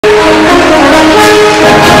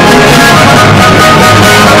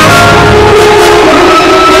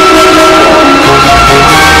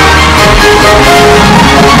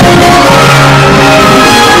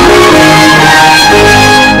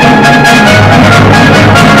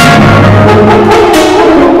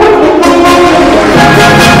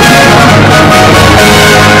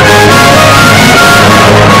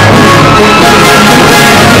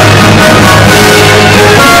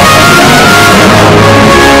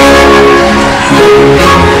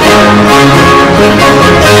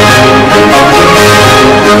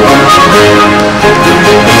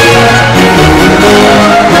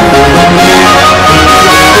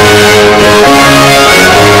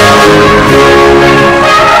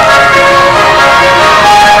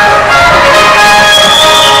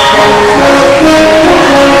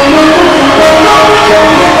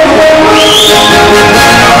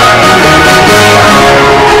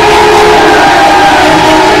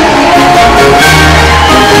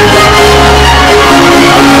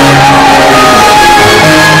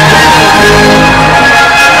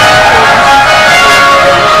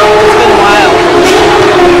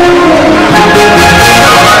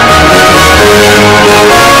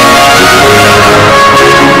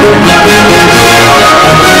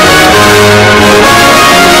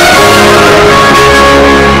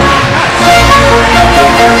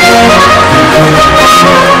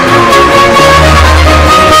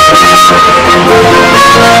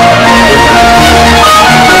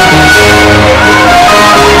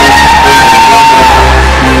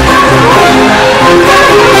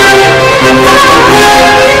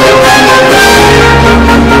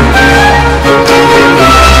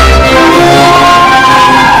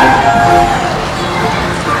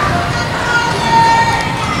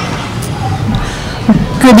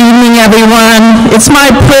good evening, everyone. It's my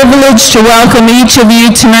privilege to welcome each of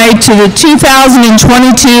you tonight to the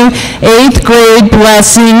 2022 8th grade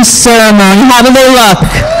blessing ceremony. How do they look?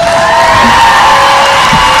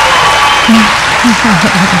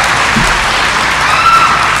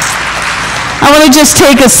 I want to just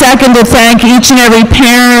take a second to thank each and every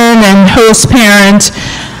parent and host parent,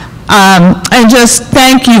 and just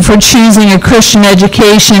thank you for choosing a Christian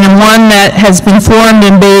education and one that has been formed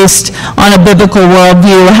and based on a biblical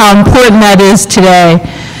worldview, how important that is today.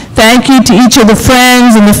 Thank you to each of the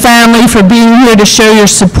friends and the family for being here to show your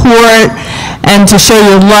support and to show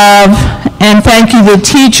your love. And thank you to the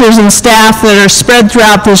teachers and staff that are spread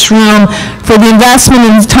throughout this room for the investment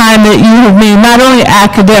and time that you have made, not only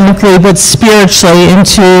academically, but spiritually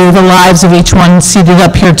into the lives of each one seated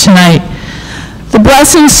up here tonight. The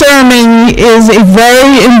blessing ceremony is a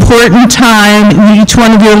very important time in each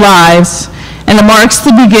one of your lives, and it marks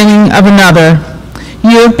the beginning of another.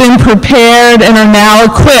 You have been prepared and are now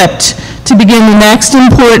equipped to begin the next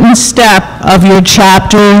important step of your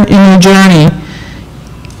chapter in your journey.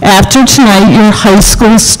 After tonight, you're high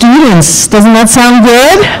school students. Doesn't that sound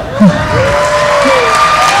good?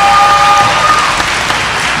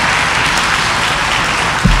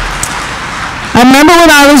 I remember when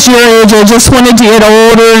I was your age, I just wanted to get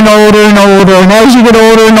older and older and older. And as you get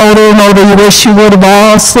older and older and older, you wish you would have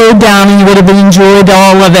all slowed down and you would have enjoyed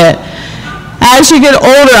all of it. As you get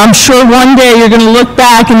older, I'm sure one day you're going to look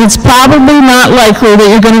back and it's probably not likely that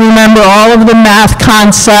you're going to remember all of the math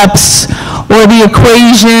concepts or the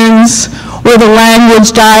equations or the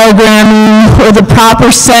language diagramming or the proper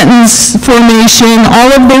sentence formation. All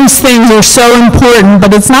of those things are so important,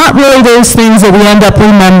 but it's not really those things that we end up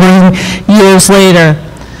remembering years later.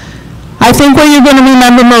 I think what you're going to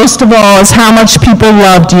remember most of all is how much people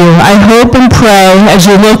loved you. I hope and pray as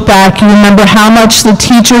you look back, you remember how much the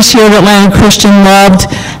teachers here at Atlanta Christian loved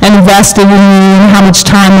and invested in you and how much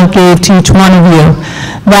time they gave to each one of you.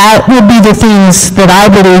 That will be the things that I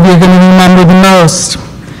believe you're going to remember the most.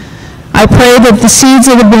 I pray that the seeds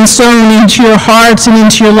that have been sown into your hearts and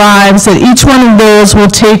into your lives, that each one of those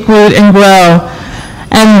will take root and grow.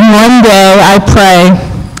 And one day, I pray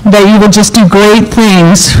that you will just do great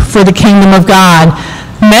things for the kingdom of God.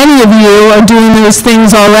 Many of you are doing those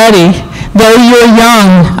things already. Though you're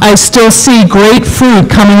young, I still see great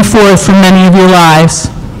fruit coming forth from many of your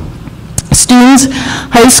lives. Students,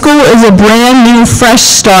 high school is a brand new, fresh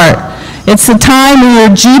start. It's the time when your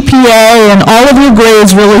GPA and all of your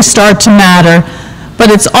grades really start to matter, but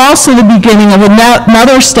it's also the beginning of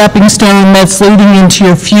another stepping stone that's leading into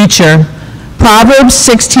your future. Proverbs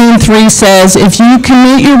 16:3 says, if you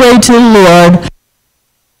commit your way to the Lord,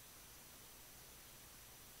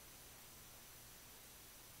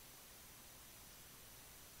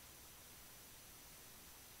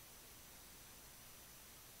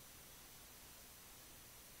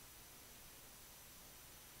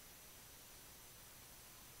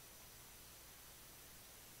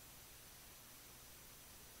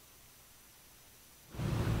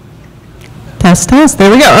 Test. There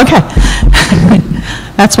we go. Okay.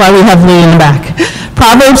 That's why we have Lee in the back.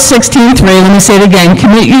 Proverbs 16:3, let me say it again.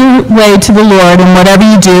 Commit your way to the Lord, and whatever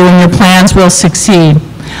you do, and your plans will succeed.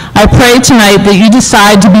 I pray tonight that you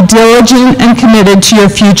decide to be diligent and committed to your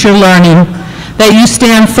future learning, that you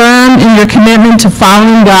stand firm in your commitment to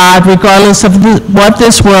following God regardless of what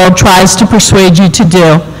this world tries to persuade you to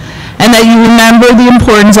do, and that you remember the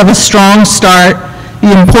importance of a strong start,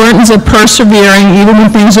 the importance of persevering even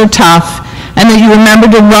when things are tough, and that you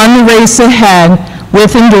remember to run the race ahead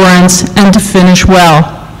with endurance and to finish well.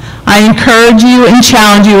 I encourage you and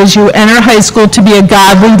challenge you as you enter high school to be a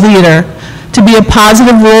godly leader, to be a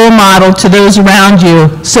positive role model to those around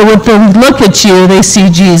you, so when they look at you, they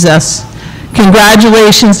see Jesus.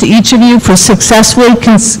 Congratulations to each of you for successfully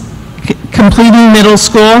completing middle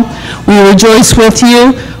school. We rejoice with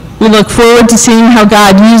you. We look forward to seeing how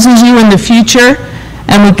God uses you in the future,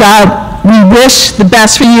 and we wish the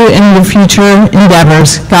best for you in your future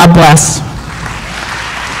endeavors. God bless.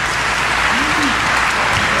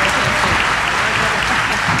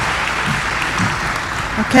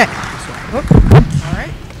 Okay. All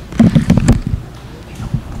right.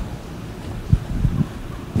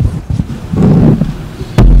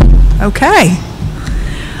 Okay.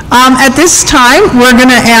 At this time, we're going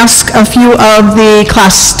to ask a few of the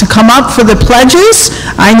class to come up for the pledges.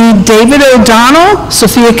 I need David O'Donnell,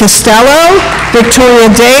 Sophia Costello, Victoria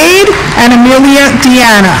Dade, and Amelia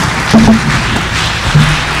Deanna.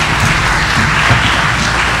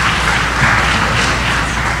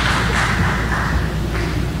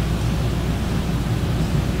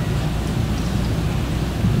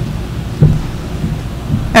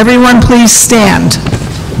 Everyone please stand.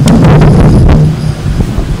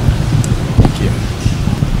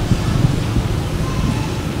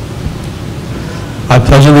 I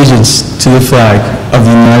pledge allegiance to the flag of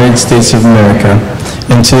the United States of America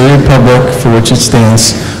and to the republic for which it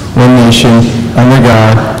stands, one nation, under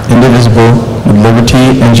God, indivisible, with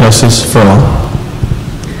liberty and justice for all.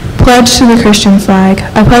 Pledge to the Christian flag.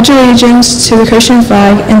 I pledge allegiance to the Christian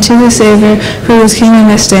flag and to the Savior for whose kingdom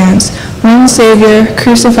it stands, one Savior,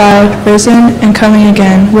 crucified, risen, and coming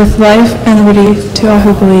again, with life and liberty to all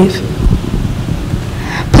who believe.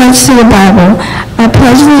 Pledge to the Bible. I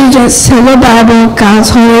pledge allegiance to the Bible,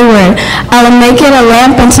 God's holy word. I will make it a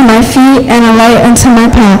lamp unto my feet and a light unto my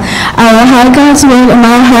path. I will hide God's word in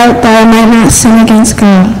my heart that I might not sin against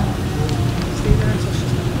God.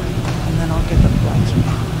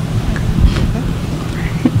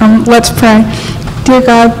 Let's pray. Dear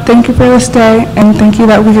God, thank you for this day, and thank you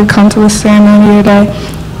that we could come to this ceremony today.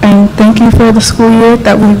 And thank you for the school year,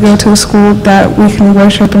 that we go to a school that we can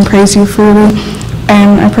worship and praise you freely.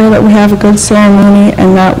 And I pray that we have a good ceremony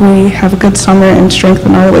and that we have a good summer and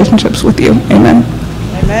strengthen our relationships with you. Amen.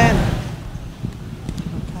 Amen.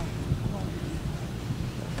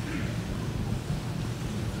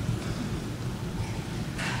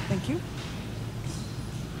 Thank you.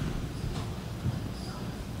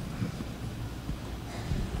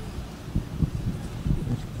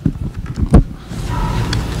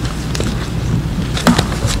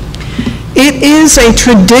 It is a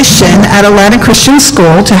tradition at Atlantic Christian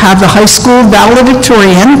School to have the high school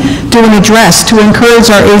valedictorian do an address to encourage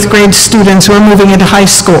our 8th grade students who are moving into high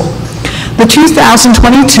school. The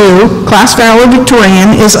 2022 class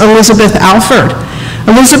valedictorian is Elizabeth Alford.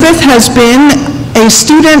 Elizabeth has been a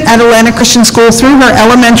student at Atlantic Christian School through her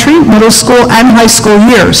elementary, middle school, and high school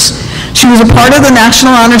years. She was a part of the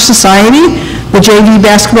National Honor Society, the JV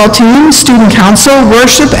basketball team, student council,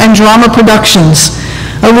 worship, and drama productions.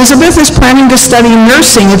 Elizabeth is planning to study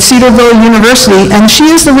nursing at Cedarville University, and she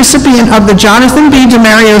is the recipient of the Jonathan B.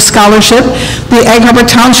 DeMario Scholarship, the Egg Harbor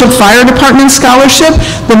Township Fire Department Scholarship,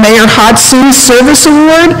 the Mayor Hodson Service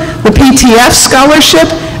Award, the PTF Scholarship,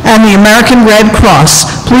 and the American Red Cross.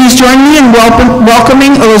 Please join me in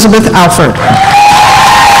welcoming Elizabeth Alford.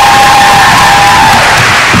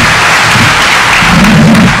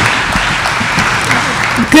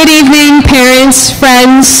 Good evening, parents,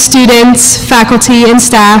 friends, students, faculty, and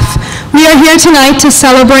staff. We are here tonight to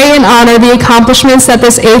celebrate and honor the accomplishments that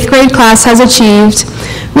this 8th grade class has achieved.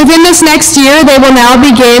 Within this next year, they will now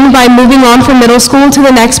begin by moving on from middle school to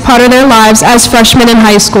the next part of their lives as freshmen in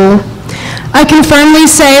high school. I can firmly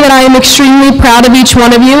say that I am extremely proud of each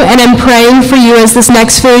one of you and am praying for you as this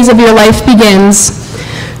next phase of your life begins.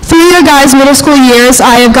 Through your guys' middle school years,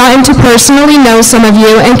 I have gotten to personally know some of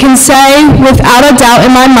you and can say, without a doubt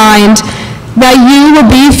in my mind, that you will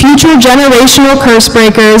be future generational curse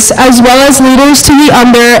breakers as well as leaders to the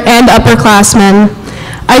under and upperclassmen.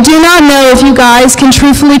 I do not know if you guys can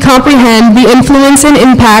truthfully comprehend the influence and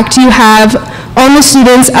impact you have on the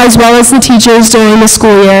students as well as the teachers during the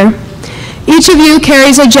school year. Each of you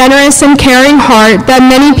carries a generous and caring heart that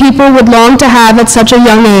many people would long to have at such a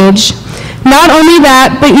young age. Not only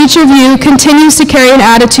that, but each of you continues to carry an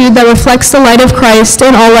attitude that reflects the light of Christ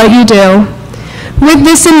in all that you do. With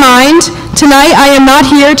this in mind, tonight I am not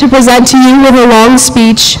here to present to you with a long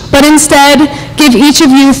speech, but instead give each of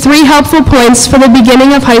you 3 helpful points for the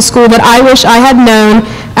beginning of high school that I wish I had known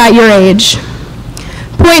at your age.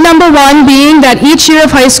 Point number 1 being that each year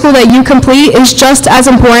of high school that you complete is just as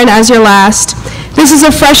important as your last. This is a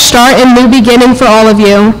fresh start and new beginning for all of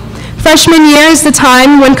you. Freshman year is the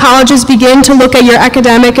time when colleges begin to look at your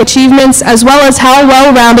academic achievements as well as how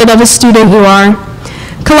well-rounded of a student you are.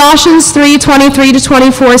 Colossians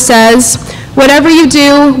 3:23-24 says, "Whatever you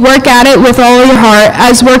do, work at it with all your heart,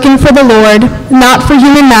 as working for the Lord, not for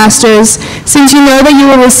human masters, since you know that you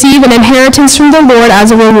will receive an inheritance from the Lord as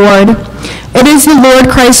a reward. It is the Lord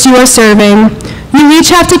Christ you are serving." You each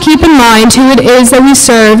have to keep in mind who it is that we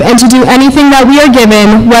serve and to do anything that we are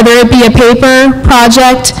given, whether it be a paper,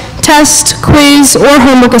 project, test, quiz, or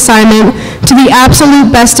homework assignment, to the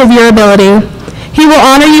absolute best of your ability. He will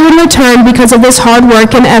honor you in return because of this hard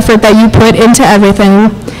work and effort that you put into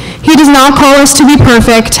everything. He does not call us to be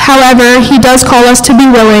perfect. However, he does call us to be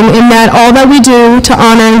willing in that all that we do to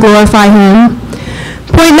honor and glorify him.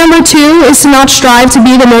 Point number 2 is to not strive to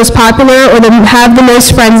be the most popular or to have the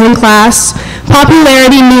most friends in class.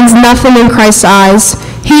 Popularity means nothing in Christ's eyes.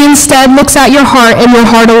 He instead looks at your heart and your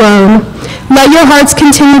heart alone. Let your hearts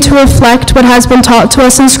continue to reflect what has been taught to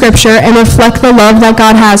us in Scripture and reflect the love that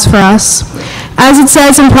God has for us. As it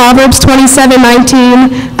says in Proverbs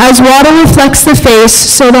 27:19, "As water reflects the face,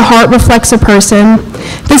 so the heart reflects a person."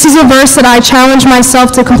 This is a verse that I challenge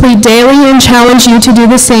myself to complete daily and challenge you to do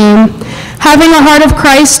the same. Having a heart of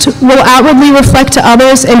Christ will outwardly reflect to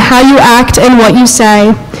others in how you act and what you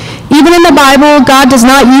say. Even in the Bible, God does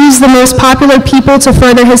not use the most popular people to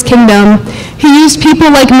further his kingdom. He used people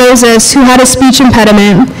like Moses, who had a speech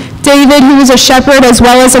impediment, David, who was a shepherd as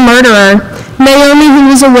well as a murderer, Naomi, who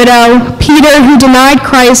was a widow, Peter, who denied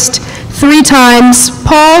Christ 3 times,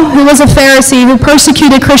 Paul, who was a Pharisee who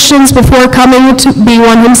persecuted Christians before coming to be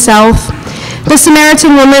one himself, the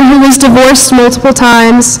Samaritan woman who was divorced multiple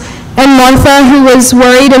times, and Martha, who was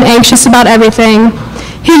worried and anxious about everything.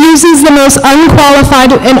 He uses the most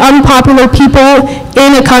unqualified and unpopular people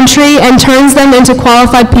in a country and turns them into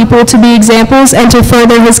qualified people to be examples and to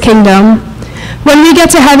further his kingdom. When we get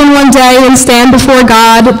to heaven one day and stand before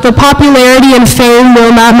God, the popularity and fame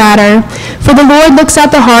will not matter, for the Lord looks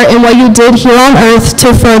at the heart and what you did here on earth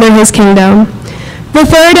to further his kingdom. The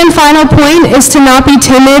third and final point is to not be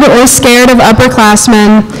timid or scared of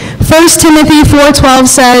upperclassmen. 1 Timothy 4:12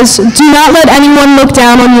 says, "Do not let anyone look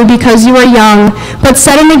down on you because you are young, but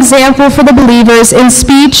set an example for the believers in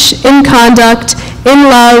speech, in conduct, in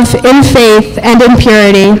love, in faith, and in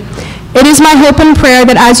purity." It is my hope and prayer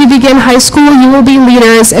that as you begin high school, you will be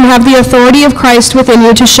leaders and have the authority of Christ within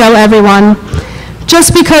you to show everyone.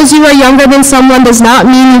 Just because you are younger than someone does not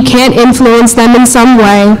mean you can't influence them in some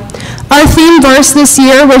way. Our theme verse this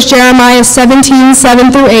year was Jeremiah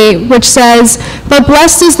 17:7-8, which says, "But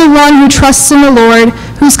blessed is the one who trusts in the Lord,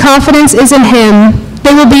 whose confidence is in him.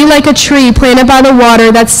 They will be like a tree planted by the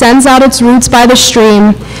water that sends out its roots by the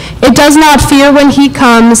stream. It does not fear when heat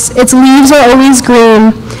comes. Its leaves are always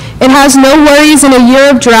green. It has no worries in a year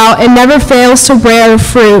of drought and never fails to bear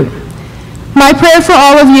fruit." My prayer for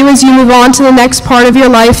all of you as you move on to the next part of your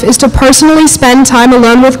life is to personally spend time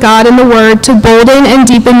alone with God in the Word to bolden and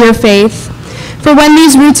deepen your faith. For when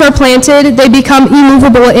these roots are planted, they become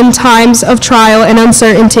immovable in times of trial and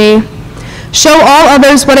uncertainty. Show all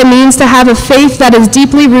others what it means to have a faith that is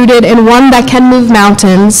deeply rooted and one that can move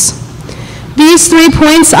mountains. These 3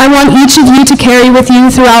 points I want each of you to carry with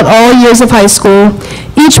you throughout all years of high school.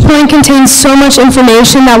 Each point contains so much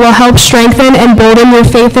information that will help strengthen and bolden your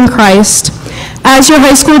faith in Christ. As your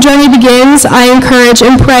high school journey begins, I encourage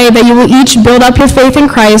and pray that you will each build up your faith in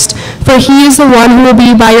Christ, for he is the one who will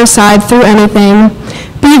be by your side through anything.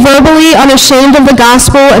 Be verbally unashamed of the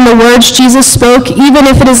gospel and the words Jesus spoke, even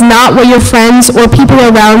if it is not what your friends or people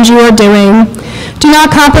around you are doing. Do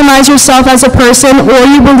not compromise yourself as a person or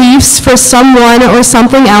your beliefs for someone or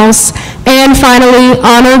something else. And finally,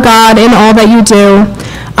 honor God in all that you do.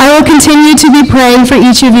 I will continue to be praying for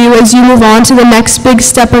each of you as you move on to the next big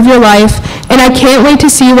step of your life, and I can't wait to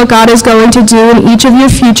see what God is going to do in each of your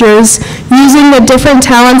futures, using the different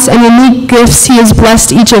talents and unique gifts he has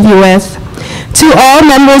blessed each of you with. To all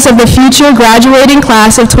members of the future graduating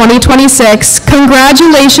class of 2026,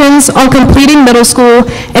 congratulations on completing middle school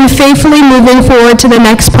and faithfully moving forward to the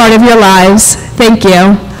next part of your lives. Thank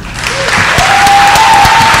you.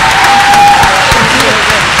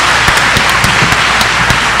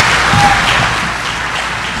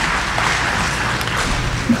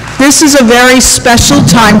 This is a very special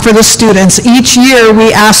time for the students. Each year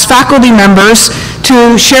we ask faculty members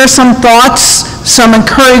to share some thoughts, some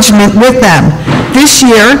encouragement with them. This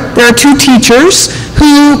year there are 2 teachers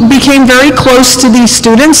who became very close to these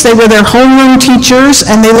students. They were their homeroom teachers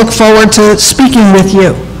and they look forward to speaking with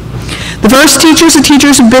you. The first teachers are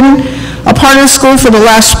teachers who've been a part of the school for the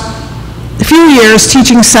last few years,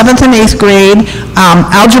 teaching 7th and 8th grade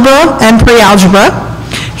algebra and pre-algebra.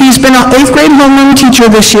 He's been an 8th grade homeroom teacher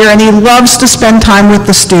this year, and he loves to spend time with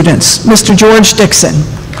the students. Mr. George Dixon.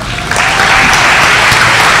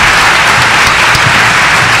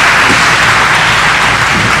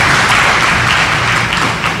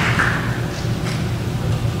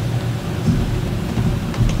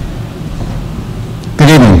 Good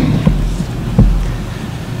evening.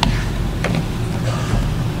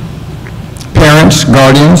 Parents,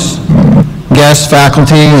 guardians, guests,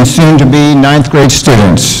 faculty, and soon-to-be 9th grade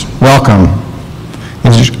students, welcome.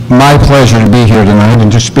 It is my pleasure to be here tonight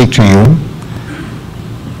and to speak to you.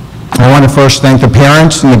 I want to first thank the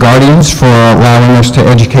parents and the guardians for allowing us to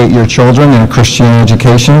educate your children in a Christian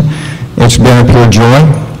education. It's been a pure joy.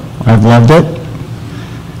 I've loved it.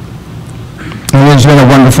 And it's been a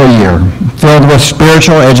wonderful year, filled with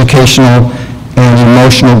spiritual, educational, and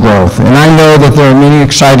emotional growth. And I know that there are many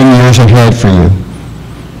exciting years ahead for you.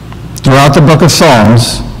 Throughout the book of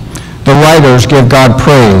Psalms, the writers give God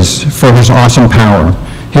praise for his awesome power,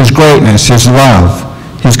 his greatness, his love,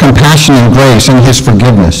 his compassion and grace, and his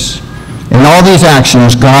forgiveness. In all these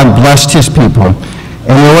actions, God blessed his people,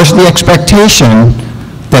 and there was the expectation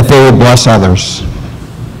that they would bless others.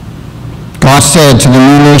 God said to the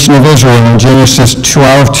new nation of Israel in Genesis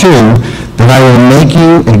 12:2 that I will make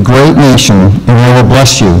you a great nation, and I will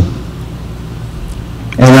bless you.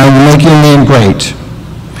 And I will make your name great,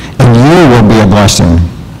 and you will be a blessing.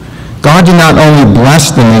 God did not only bless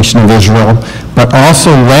the nation of Israel, but also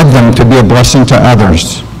led them to be a blessing to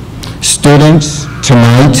others. Students,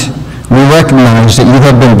 tonight, we recognize that you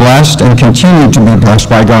have been blessed and continue to be blessed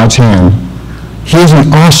by God's hand. He is an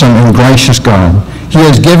awesome and gracious God. He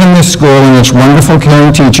has given this school and its wonderful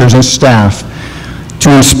caring teachers and staff to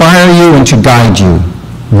inspire you and to guide you.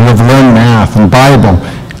 You have learned math and Bible,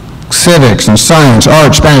 civics and science,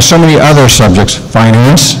 art, Spanish, so many other subjects,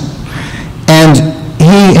 finance. And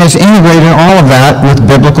he has integrated all of that with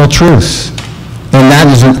biblical truth. And that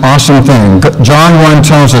is an awesome thing. John 1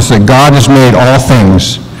 tells us that God has made all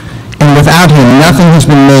things. And without him, nothing has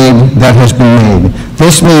been made that has been made.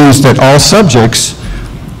 This means that all subjects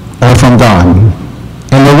are from God.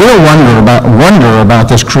 And the real wonder about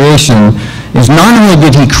this creation is not only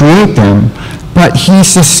did he create them, but he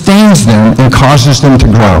sustains them and causes them to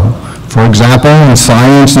grow. For example, in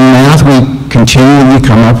science and math, we continually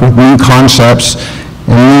come up with new concepts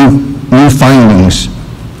and new findings,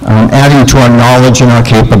 adding to our knowledge and our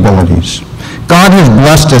capabilities. God has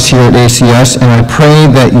blessed us here at ACS, and I pray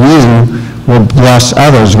that you will bless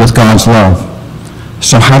others with God's love.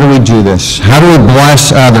 So how do we do this? How do we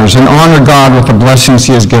bless others and honor God with the blessings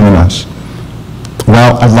he has given us?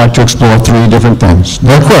 Well, I'd like to explore 3 different things.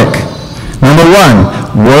 They're quick. Number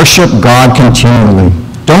 1, worship God continually.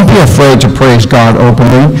 Don't be afraid to praise God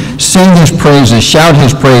openly. Sing his praises, shout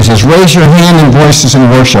his praises, raise your hand and voices in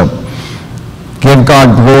worship. Give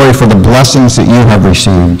God glory for the blessings that you have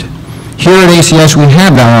received. Here at ACS, we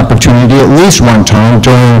have that opportunity at least one time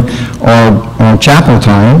during our chapel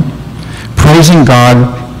time. Praising God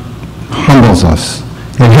humbles us.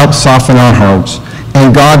 It helps soften our hearts,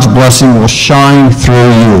 and God's blessing will shine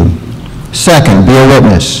through you. Second, be a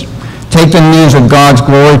witness. Take the news of God's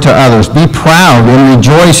glory to others. Be proud and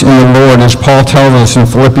rejoice in the Lord, as Paul tells us in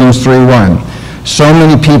Philippians 3:1. So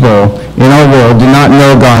many people in our world do not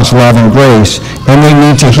know God's love and grace, and they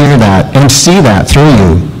need to hear that and see that through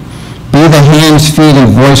you. Be the hands, feet,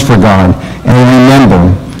 and voice for God, and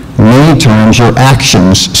remember, many times your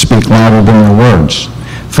actions speak louder than your words.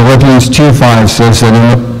 Philippians 2:5 says that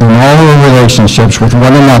in all our relationships with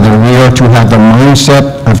one another, we are to have the mindset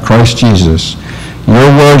of Christ Jesus.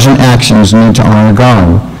 Your words and actions need to honor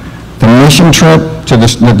God. The mission trip that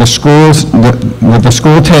the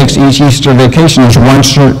school takes each Easter vacation is one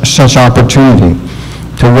such opportunity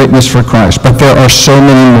to witness for Christ. But there are so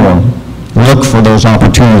many more. Look for those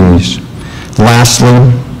opportunities.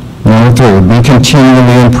 Lastly, number 3, be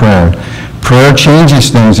continually in prayer. Prayer changes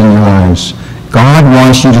things in your lives. God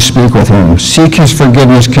wants you to speak with him. Seek his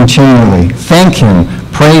forgiveness continually. Thank him,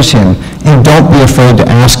 praise him, and don't be afraid to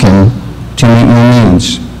ask him to meet your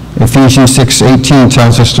needs. Ephesians 6:18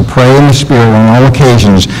 tells us to pray in the Spirit on all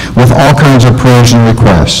occasions with all kinds of prayers and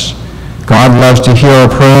requests. God loves to hear our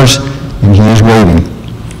prayers, and he is waiting.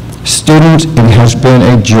 Students, it has been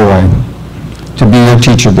a joy to be your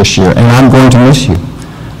teacher this year, and I'm going to miss you.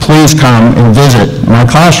 Please come and visit my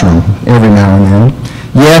classroom every now and then.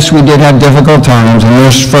 Yes, we did have difficult times, and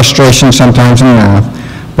there's frustration sometimes in math,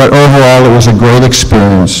 but overall it was a great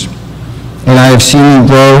experience. And I have seen you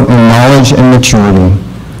grow in knowledge and maturity.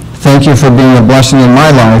 Thank you for being a blessing in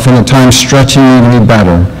my life and at times stretching me to be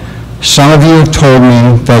better. Some of you have told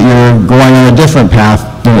me that you're going on a different path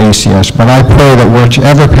than ACS, but I pray that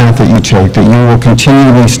whichever path that you take, that you will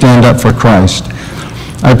continually stand up for Christ.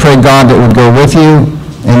 I pray God that would go with you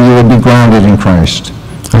and you would be grounded in Christ.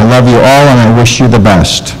 I love you all and I wish you the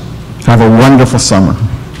best. Have a wonderful summer.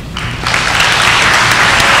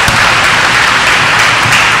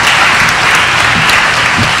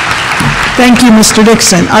 Thank you, Mr.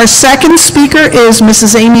 Dixon. Our second speaker is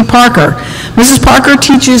Mrs. Amy Parker. Mrs. Parker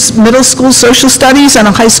teaches middle school social studies and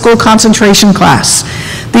a high school concentration class.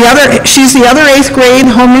 She's the other 8th grade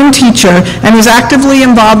homeroom teacher and is actively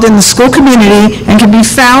involved in the school community and can be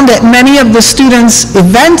found at many of the students'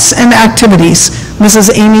 events and activities. Mrs.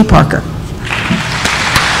 Amy Parker.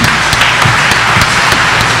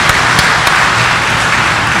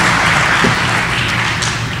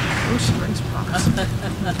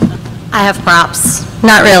 I have props.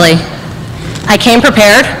 Not really. I came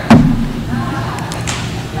prepared.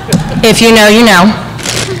 If you know, you know.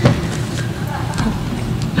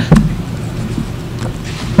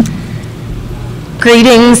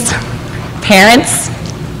 Greetings, parents,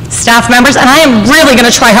 staff members, and I am really going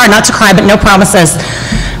to try hard not to cry, but no promises.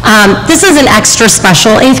 This is an extra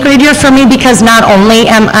special 8th grade year for me because not only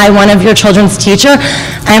am I one of your children's teacher,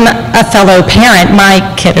 I'm a fellow parent. My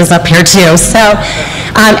kid is up here too, so,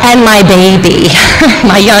 and my baby,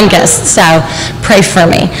 my youngest, so pray for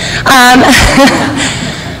me.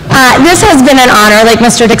 This has been an honor, like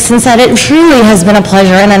Mr. Dixon said, it truly has been a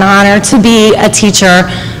pleasure and an honor to be a teacher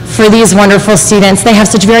for these wonderful students. They have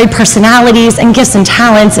such varied personalities and gifts and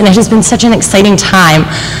talents, and it has been such an exciting time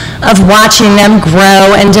of watching them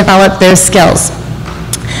grow and develop those skills.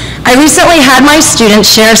 I recently had my students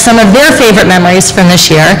share some of their favorite memories from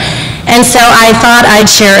this year, and so I thought I'd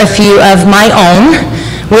share a few of my own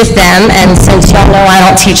with them, and since y'all know I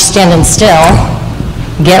don't teach standing still,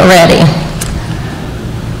 get ready.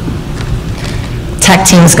 Tech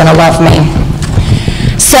team's gonna love me.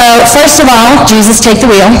 So, first of all, Jesus Take the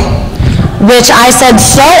Wheel, which I said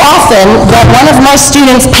so often that one of my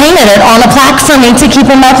students painted it on a plaque for me to keep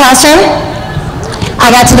in my classroom.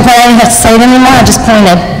 I got to the point I didn't have to say it anymore, I just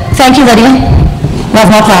pointed. Thank you, Lydia.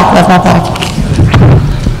 Love my plaque, love my plaque.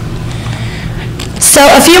 So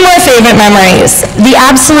a few more favorite memories. The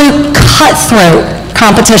absolute cutthroat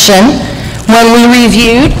competition when we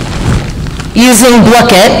reviewed using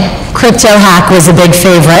Blooket. Crypto Hack was a big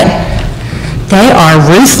favorite. They are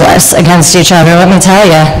ruthless against each other, let me tell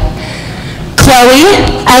you. Chloe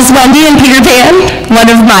as Wendy and Peter Pan, one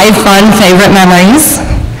of my fun favorite memories.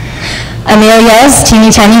 Amelia's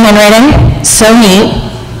teeny tiny handwriting, so neat.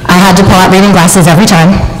 I had to pull out reading glasses every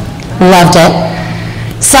time. Loved it.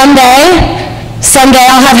 Someday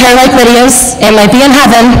I'll have hair like Lydia's. It might be in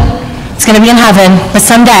heaven. It's going to be in heaven, but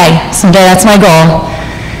someday that's my goal.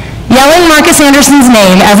 Yelling Marcus Anderson's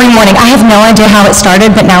name every morning. I have no idea how it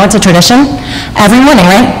started, but now it's a tradition. Every morning,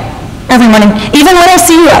 right? Every morning. Even when I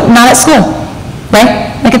see you not at school,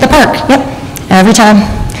 right? Like at the park. Yep. Every time.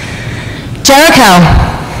 Jericho.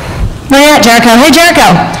 Where you at, Jericho? Hey, Jericho.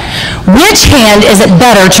 Which hand is it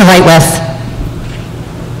better to write with?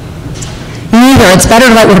 Neither. It's better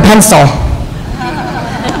to write with a pencil.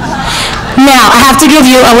 Now, I have to give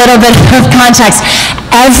you a little bit of context.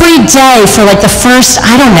 Every day for like the first,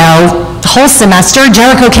 I don't know, whole semester,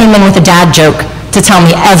 Jericho came in with a dad joke to tell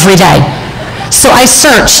me every day. So I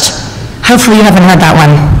searched. Hopefully you haven't heard that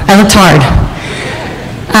one. I looked hard.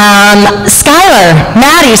 Skylar,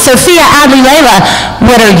 Maddie, Sophia, Adley, Layla,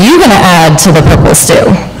 what are you going to add to the purple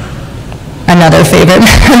stew? Another favorite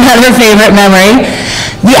memory.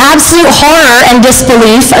 The absolute horror and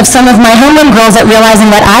disbelief of some of my homeroom girls at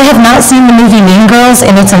realizing that I have not seen the movie Mean Girls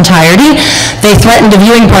in its entirety. They threatened a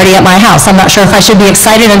viewing party at my house. I'm not sure if I should be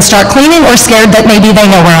excited and start cleaning or scared that maybe they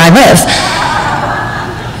know where I live.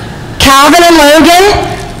 Calvin and Logan,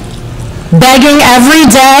 begging every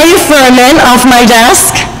day for a mint off my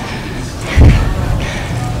desk.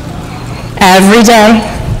 Every day.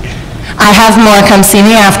 I have more, come see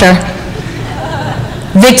me after.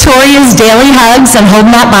 Victoria's daily hugs and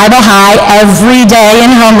holding that Bible high every day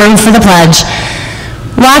in homeroom for the pledge.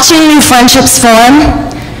 Watching new friendships form,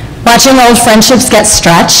 watching old friendships get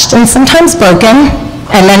stretched and sometimes broken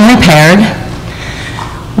and then repaired.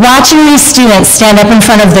 Watching these students stand up in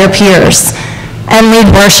front of their peers and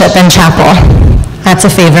lead worship in chapel. That's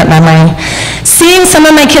a favorite memory. Seeing some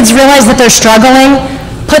of my kids realize that they're struggling,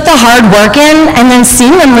 put the hard work in, and then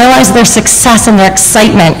seeing them realize their success and their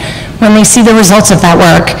excitement when they see the results of that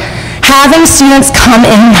work. Having students come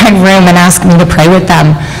in my room and ask me to pray with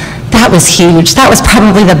them, that was huge. That was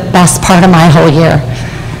probably the best part of my whole year.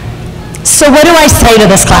 So what do I say to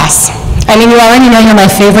this class? I mean, you already know you're my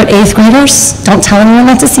favorite 8th graders. Don't tell anyone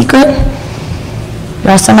that's a secret.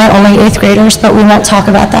 You're also my only 8th graders, but we won't talk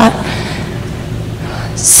about that.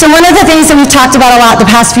 So one of the things that we've talked about a lot the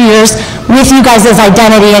past few years with you guys is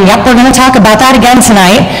identity, and yep, we're going to talk about that again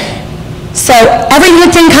tonight. So every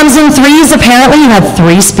good thing comes in threes. Apparently you had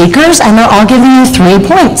 3 speakers and they're all giving you 3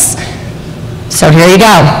 points. So here you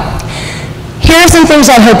go. Here are some things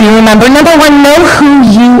I hope you remember. Number 1, know who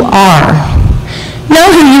you are. Know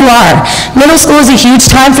who you are. Middle school is a huge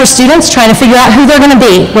time for students trying to figure out who they're going to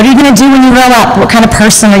be. What are you going to do when you grow up? What kind of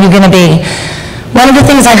person are you going to be? One of the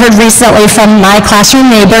things I heard recently from my classroom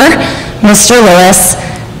neighbor, Mr. Lewis,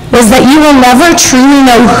 was that you will never truly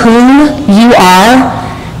know who you are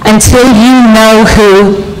until you know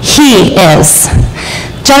who he is.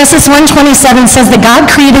 Genesis 1:27 says that God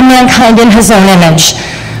created mankind in his own image.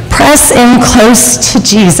 Press in close to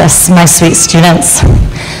Jesus, my sweet students.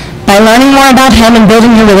 By learning more about him and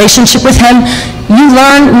building your relationship with him, you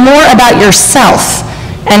learn more about yourself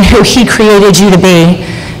and who he created you to be.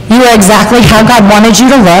 You are exactly how God wanted you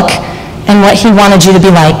to look and what he wanted you to be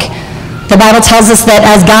like. The Bible tells us that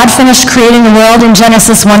as God finished creating the world in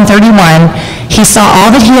Genesis 1:31, he saw all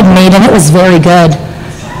that he had made and it was very good.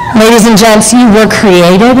 Ladies and gents, you were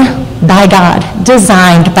created by God,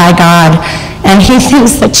 designed by God, and he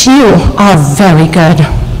thinks that you are very good.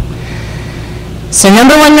 So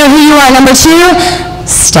number one, know who you are. Number two,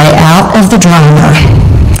 stay out of the drama.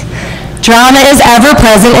 Drama is ever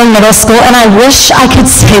present in middle school, and I wish I could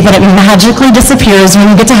say that it magically disappears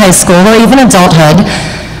when you get to high school or even adulthood,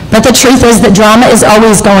 but the truth is that drama is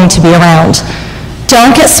always going to be around.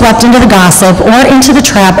 Don't get swept into the gossip or into the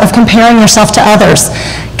trap of comparing yourself to others.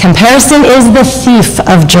 Comparison is the thief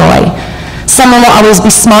of joy. Someone will always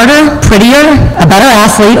be smarter, prettier, a better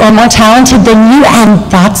athlete, or more talented than you, and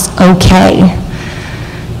that's okay.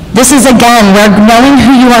 This is, again, where knowing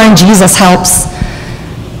who you are in Jesus helps.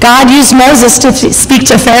 God used Moses to speak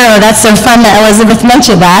to Pharaoh. That's so fun that Elizabeth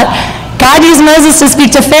mentioned that. God used Moses to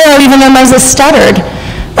speak to Pharaoh even though Moses stuttered.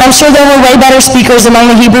 I'm sure there were way better speakers among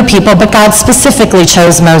the Hebrew people, but God specifically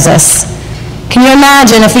chose Moses. Can you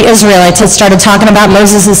imagine if the Israelites had started talking about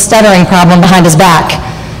Moses' stuttering problem behind his back?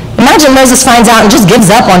 Imagine Moses finds out and just gives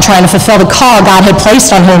up on trying to fulfill the call God had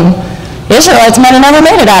placed on him. The Israelites might have never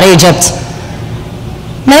made it out of Egypt.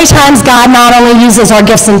 Many times God not only uses our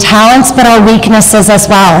gifts and talents, but our weaknesses as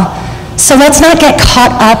well. So let's not get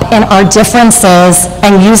caught up in our differences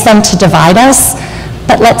and use them to divide us,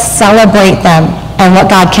 but let's celebrate them and what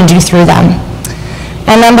God can do through them.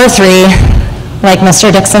 And number three, like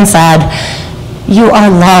Mr. Dixon said, you are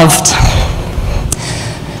loved.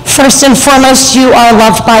 First and foremost, you are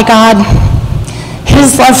loved by God.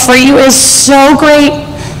 His love for you is so great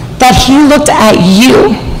that he looked at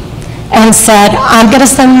you and said, I'm going to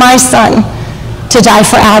send my son to die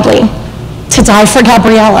for Adley, to die for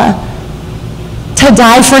Gabriella, to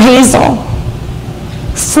die for Hazel,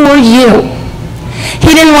 for you.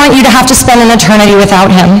 He didn't want you to have to spend an eternity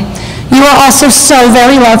without him. You are also so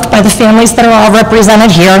very loved by the families that are all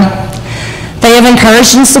represented here. They have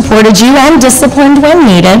encouraged and supported you and disciplined when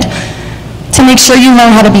needed to make sure you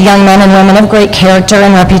learn how to be young men and women of great character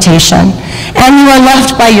and reputation. And you are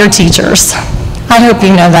loved by your teachers. I hope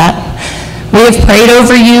you know that. We have prayed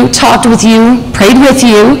over you, talked with you, prayed with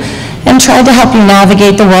you, and tried to help you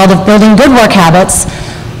navigate the world of building good work habits,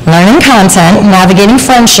 learning content, navigating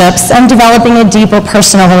friendships, and developing a deeper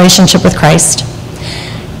personal relationship with Christ.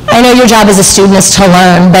 I know your job as a student is to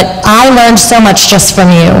learn, but I learned so much just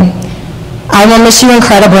from you. I will miss you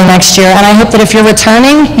incredibly next year, and I hope that if you're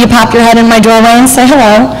returning, you pop your head in my doorway and say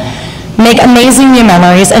hello. Make amazing new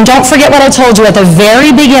memories, and don't forget what I told you at the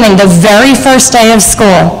very beginning, the very first day of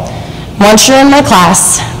school. Once you're in my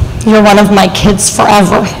class, you're one of my kids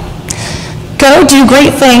forever. Go do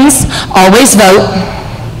great things, always vote,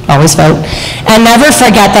 and never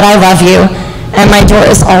forget that I love you, and my door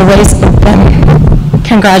is always open.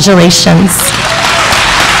 Congratulations.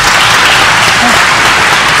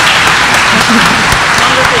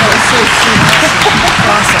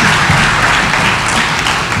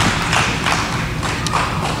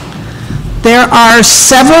 There are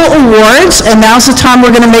several awards, and now's the time we're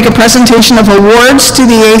going to make a presentation of awards to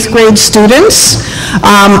the 8th grade students.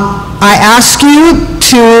 I ask you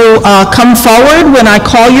to come forward when I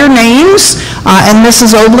call your names, and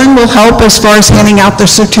Mrs. Oberlin will help as far as handing out the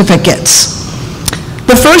certificates.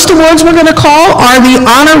 The first awards we're going to call are the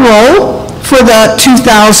Honor Roll for the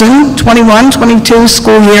 2021-22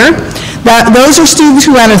 school year. Those are students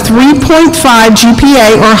who had a 3.5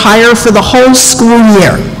 GPA or higher for the whole school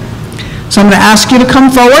year. So I'm going to ask you to come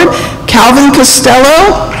forward. Calvin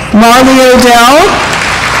Costello, Marley Odell,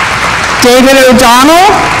 David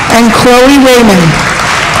O'Donnell, and Chloe Raymond.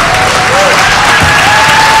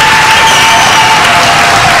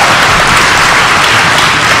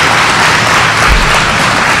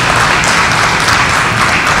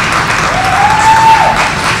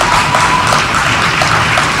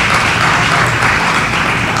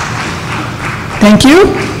 Thank you.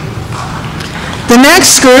 The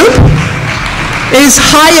next group is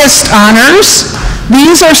highest honors.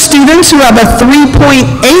 These are students who have a 3.8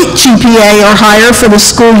 GPA or higher for the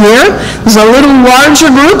school year. There's a little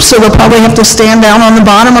larger group, so they'll probably have to stand down on the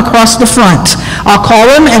bottom across the front. I'll call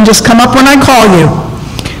them and just come up when I call you.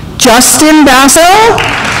 Justin Basso,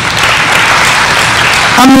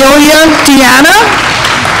 Amelia Deanna,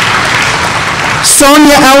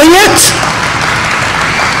 Sonia Elliott,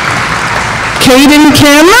 Caden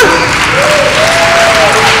Kim,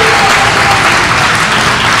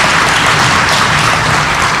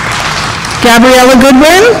 Gabriella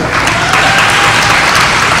Goodwin,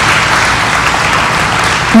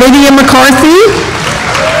 Lydia McCarthy,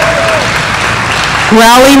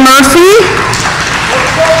 Raleigh Murphy,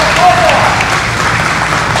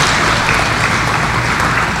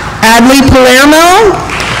 Adley Palermo,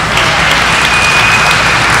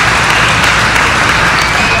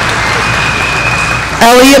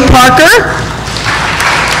 Elliot Parker,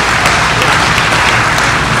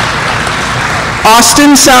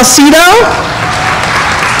 Austin Salcido,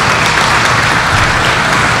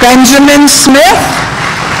 Benjamin Smith,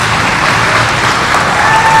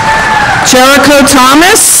 Jericho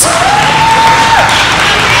Thomas,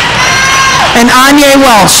 and Anya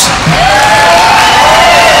Welsh.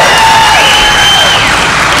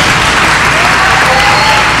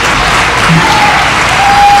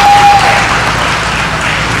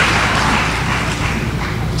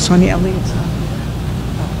 Sonia Elliott.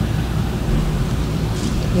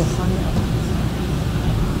 Yes, Sonia Elliott.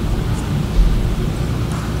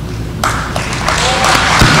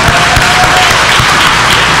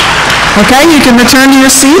 Okay, you can return to your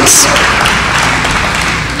seats.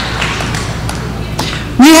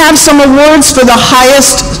 We have some awards for the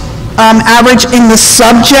highest average in the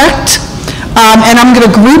subject, and I'm going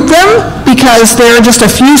to group them because there are just a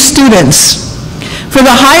few students. For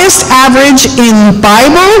the highest average in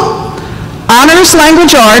Bible, Honors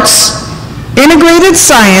Language Arts, Integrated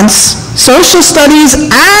Science, Social Studies,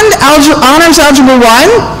 and Honors Algebra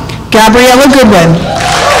 1, Gabriella Goodwin.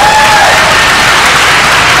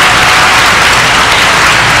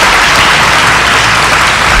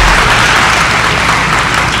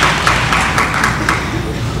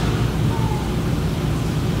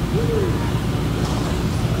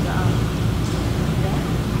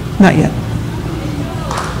 Not yet.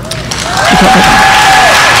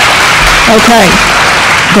 Okay.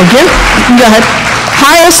 Go ahead.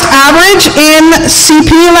 Highest average in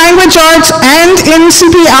CP Language Arts and in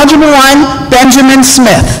CP Algebra 1, Benjamin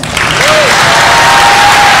Smith.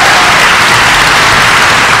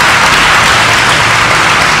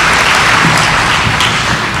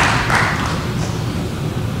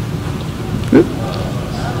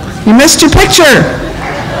 You missed your picture.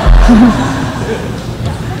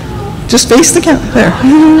 Just face the camera. There.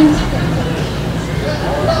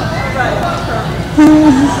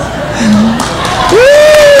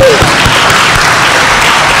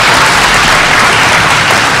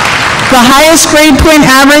 The highest grade point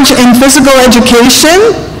average in physical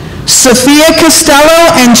education, Sophia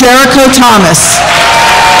Costello and Jericho Thomas.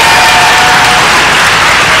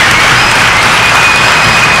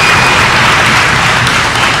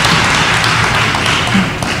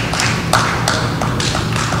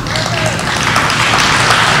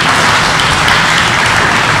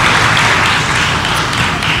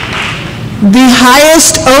 The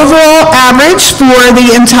highest overall average for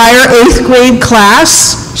the entire 8th grade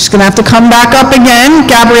class, she's going to have to come back up again,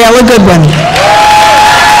 Gabriella Goodwin.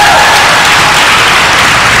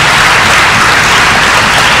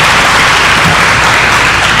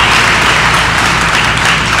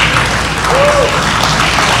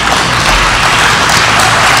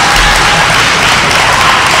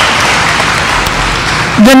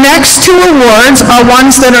 The next two awards are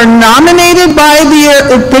ones that are nominated by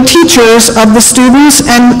the teachers of the students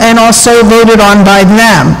and also voted on by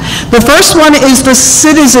them. The first one is the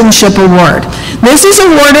Citizenship Award. This is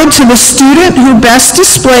awarded to the student who best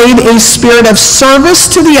displayed a spirit of service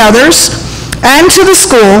to the others and to the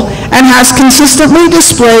school and has consistently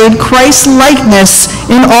displayed Christ-likeness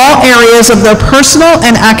in all areas of their personal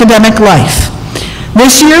and academic life.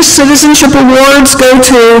 This year's Citizenship Awards go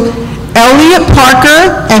to Elliot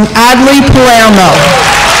Parker and Adley Palermo.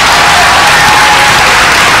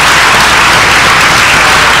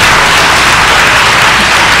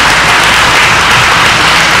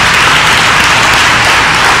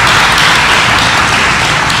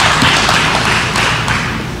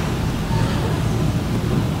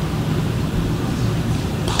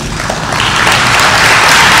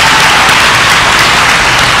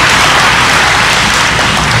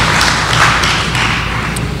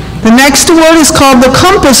 The next award is called the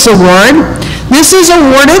Compass Award. This is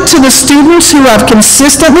awarded to the students who have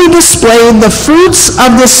consistently displayed the fruits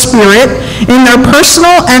of the Spirit in their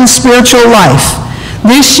personal and spiritual life.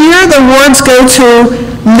 This year, the awards go to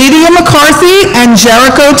Lydia McCarthy and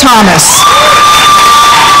Jericho Thomas.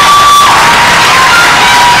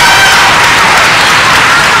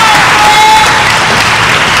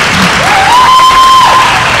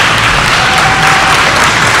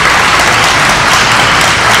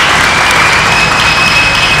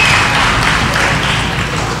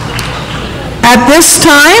 At this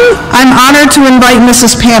time, I'm honored to invite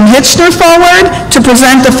Mrs. Pam Hitchner forward to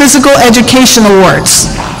present the Physical Education Awards.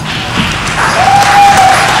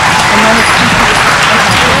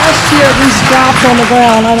 Last year, these dropped on the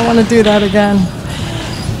ground. I don't want to do that again.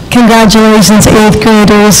 Congratulations, 8th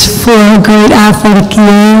graders, for a great athletic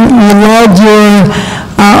year. You led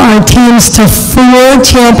our teams to 4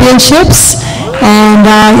 championships, and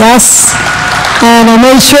yes, And I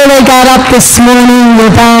made sure they got up this morning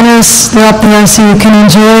with honors. They're up there so you can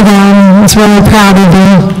enjoy them. I was really proud of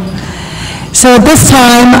you. So at this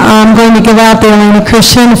time, I'm going to give out the Atlanta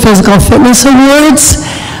Christian Physical Fitness Awards.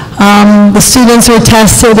 The students were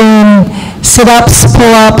tested in sit-ups,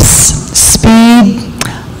 pull-ups, speed,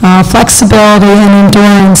 flexibility, and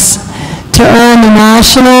endurance. To earn the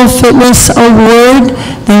National Fitness Award,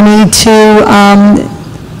 they need to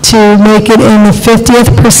make it in the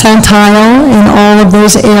 50th percentile in all of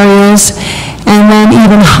those areas, and then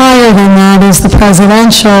even higher than that is the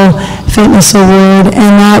Presidential Fitness Award,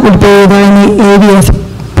 and that would be they're in the 80th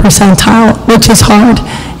percentile, which is hard.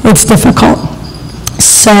 It's difficult.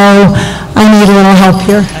 So I need a little help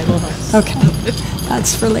here. Okay,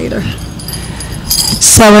 that's for later.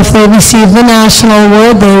 So if they receive the national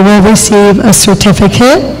award, they will receive a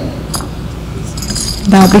certificate.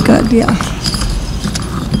 That'll be good, yeah.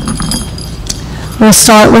 We'll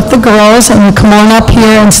start with the girls, and you come on up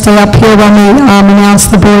here and stay up here when we announce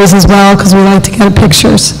the boys as well, because we like to get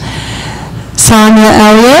pictures. Sonia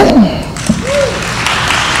Elliott.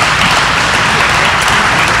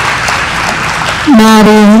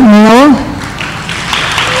 Maddie Neal.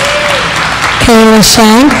 Kayla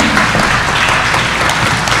Shank.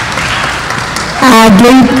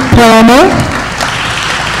 Adley Palmer.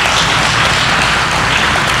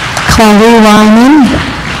 Chloe Wyman.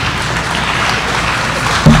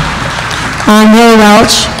 Anya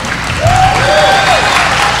Welch.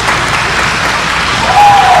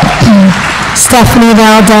 Stephanie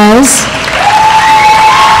Valdez.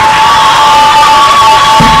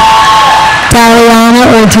 Dariana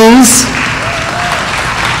Ortiz.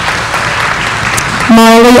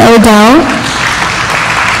 Marley Odell.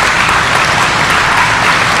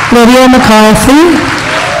 Lydia McCarthy.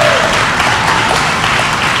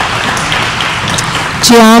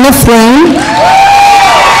 Gianna Flynn.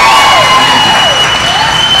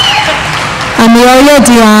 Amelia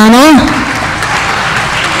Diana.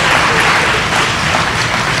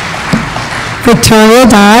 Victoria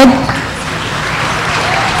Dodd.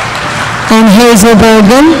 And Hazel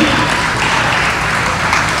Bergen.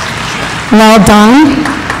 Well done.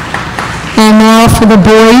 And now for the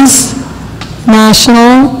boys'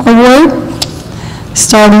 National Award,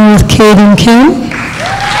 starting with Caden Kim.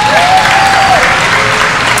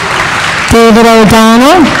 David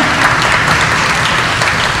O'Donnell.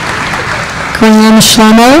 Graham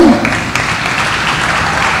Schlemmer.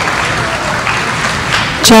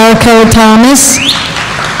 Jericho Thomas.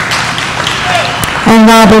 And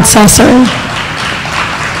Robert Susser.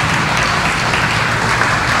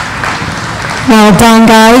 Well done,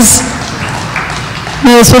 guys.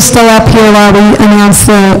 May as well stay up here while we announce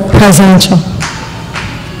the presidential.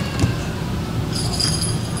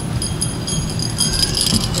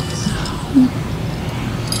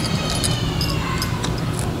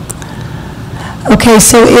 Okay,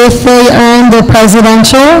 so if they earn the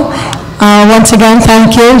presidential, once again,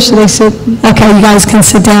 thank you. Should they sit? Okay, you guys can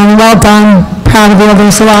sit down. Well done. Proud of you.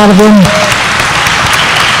 There's a lot of them.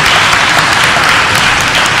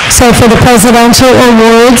 So for the presidential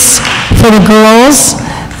awards for the girls,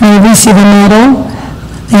 they receive a medal.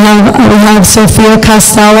 We have Sophia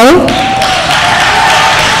Costello,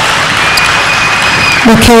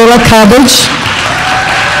 Michaela Cubbage,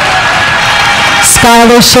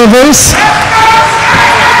 Skylar Shivers,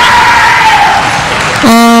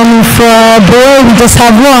 and for a boy, we just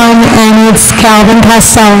have one, and it's Calvin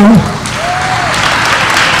Costello.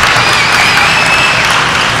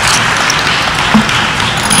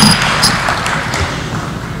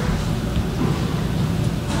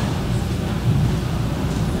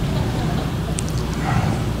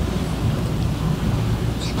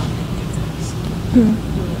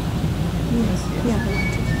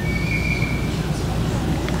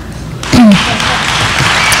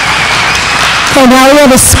 Okay, now we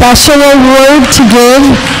have a special award to give.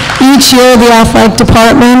 Each year, the athletic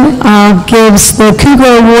department gives the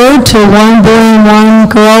Cougar Award to one boy and one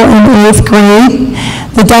girl in 8th grade.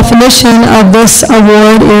 The definition of this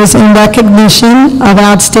award is in recognition of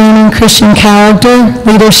outstanding Christian character,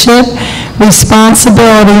 leadership,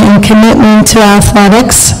 responsibility, and commitment to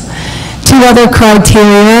athletics. Two other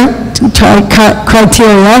criteria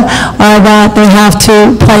are that they have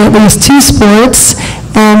to play at least 2 sports,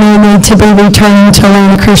 and they need to be returned to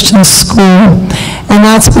Atlanta Christian School. And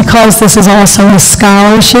that's because this is also a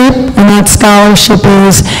scholarship, and that scholarship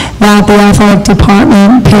is that the athletic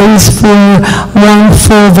department pays for 1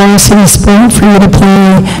 full varsity sport for you to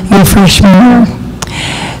play your freshman year.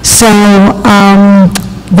 So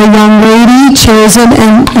the young lady chosen,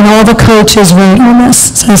 and all the coaches vote on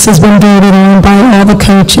this. So this has been voted on by all the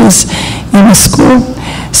coaches in the school.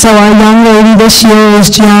 So our young lady this year is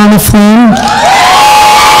Gianna Flynn.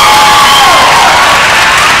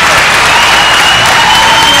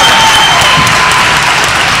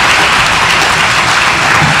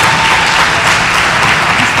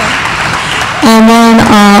 And then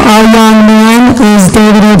our young man is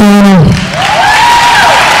David O'Donnell.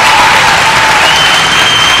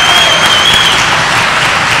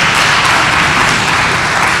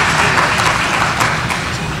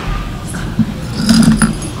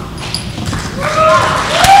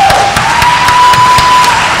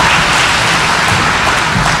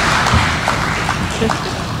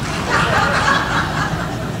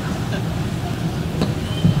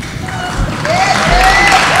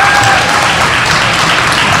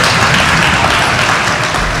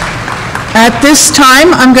 At this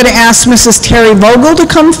time, I'm going to ask Mrs. Terry Vogel to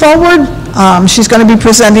come forward. She's going to be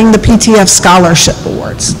presenting the PTF Scholarship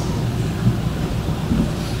Awards.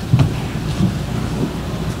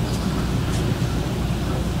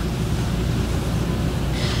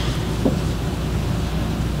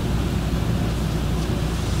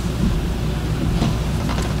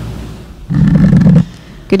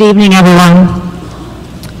 Good evening, everyone.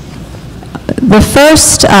 The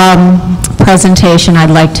first presentation I'd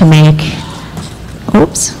like to make,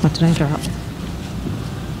 oops, what did I drop?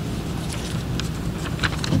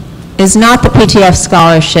 Is not the PTF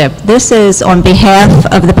Scholarship. This is on behalf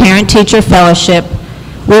of the Parent-Teacher Fellowship.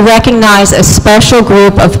 We recognize a special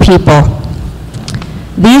group of people.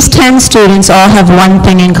 These 10 students all have one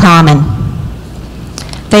thing in common.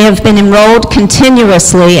 They have been enrolled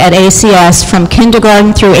continuously at ACS from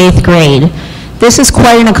kindergarten through 8th grade. This is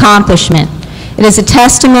quite an accomplishment. It is a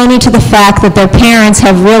testimony to the fact that their parents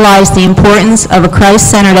have realized the importance of a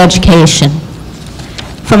Christ-centered education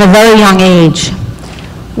from a very young age.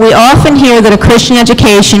 We often hear that a Christian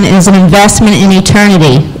education is an investment in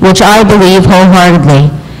eternity, which I believe wholeheartedly.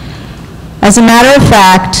 As a matter of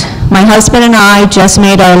fact, my husband and I just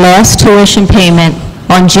made our last tuition payment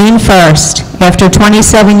on June 1st after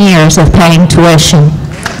 27 years of paying tuition.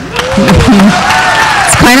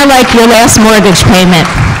 It's kind of like your last mortgage payment.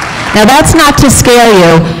 Now that's not to scare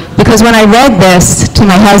you, because when I read this to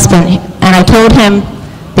my husband and I told him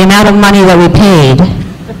the amount of money that we paid,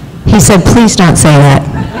 he said, please don't say that.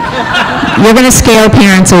 You're going to scare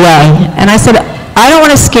parents away. And I said, I don't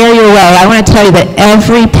want to scare you away. I want to tell you that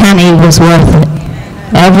every penny was worth it.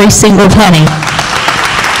 Every single penny.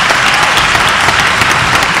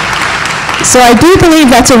 So I do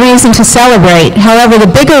believe that's a reason to celebrate. However, the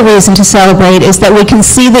bigger reason to celebrate is that we can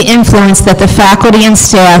see the influence that the faculty and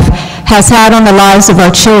staff has had on the lives of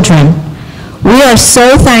our children. We are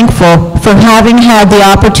so thankful for having had the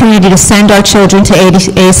opportunity to send our children to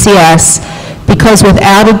ACS, because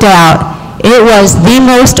without a doubt, it was the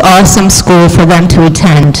most awesome school for them to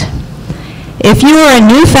attend. If you are a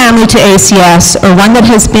new family to ACS, or one that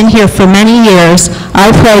has been here for many years,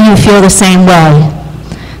 I pray you feel the same way.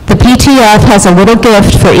 The PTF has a little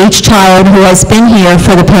gift for each child who has been here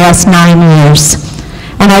for the past 9 years.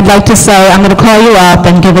 And I'd like to say, I'm going to call you up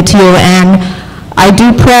and give it to you, and I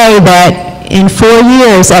do pray that in 4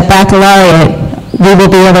 years at baccalaureate, we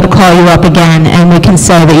will be able to call you up again, and we can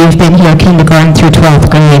say that you've been here kindergarten through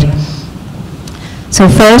 12th grade.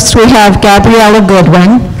 So first we have Gabriella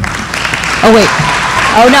Goodwin. Oh wait,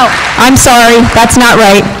 oh no, I'm sorry, that's not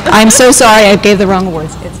right. I'm so sorry, I gave the wrong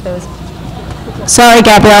awards. It's those. Sorry,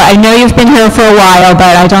 Gabrielle, I know you've been here for a while,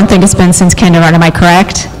 but I don't think it's been since kindergarten. Am I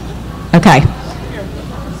correct? Okay.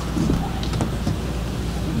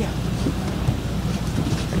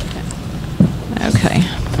 Okay.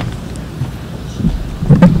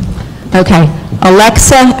 Okay.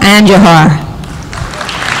 Alexa Andujar.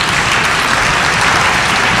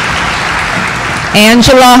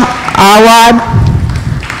 Angela Awad.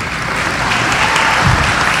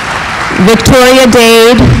 Victoria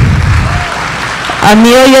Dade.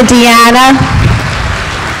 Amelia Deanna,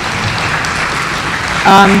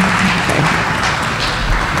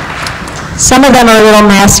 some of them are a little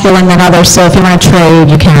masculine than others, so if you want to trade,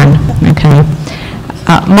 you can. Okay.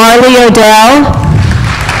 Marley Odell,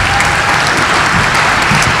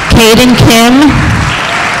 Caden Kim,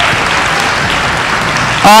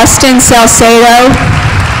 Austin Salcedo,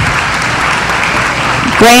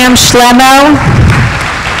 Graham Schlemo,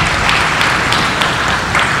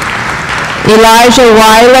 Elijah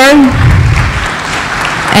Weiler,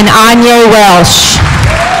 and Anya Welsh.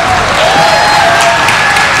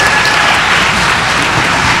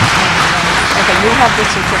 Okay, you have the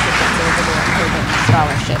certificates over there for the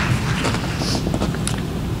scholarship.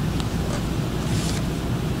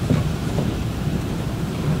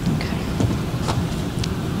 Okay.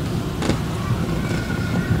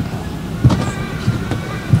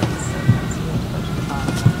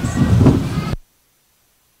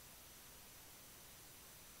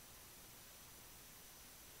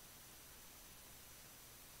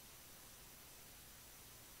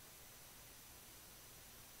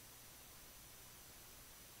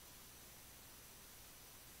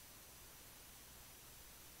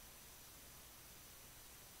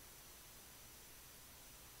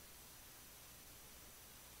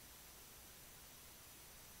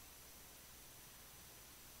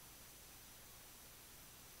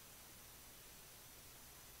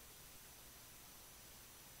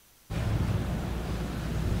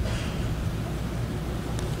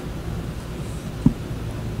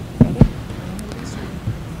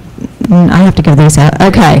 I have to give these out.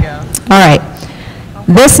 Okay. All right.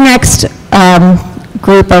 This next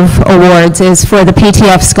group of awards is for the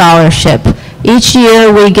PTF scholarship. Each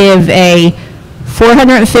year we give a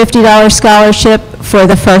 $450 scholarship for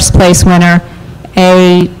the first place winner,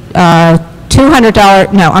 a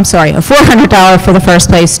 $400 for the first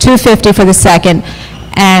place, $250 for the second,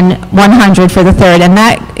 and $100 for the third, and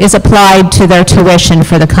that is applied to their tuition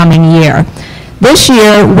for the coming year. This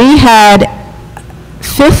year, we had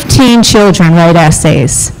 15 children write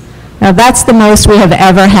essays. Now, that's the most we have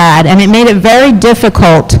ever had, and it made it very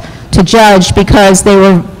difficult to judge because they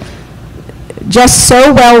were just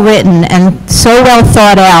so well written and so well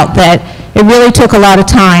thought out that it really took a lot of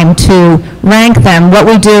time to rank them. What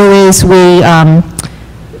we do is we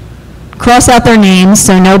cross out their names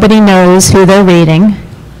so nobody knows who they're reading,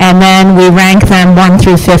 and then we rank them 1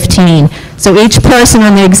 through 15. So each person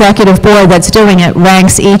on the executive board that's doing it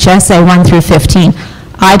ranks each essay 1 through 15.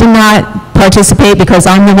 I do not participate because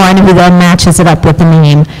I'm the one who then matches it up with the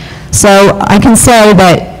name. So I can say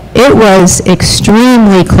that it was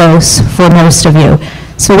extremely close for most of you.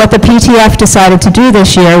 So what the PTF decided to do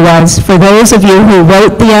this year was, for those of you who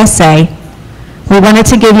wrote the essay, we wanted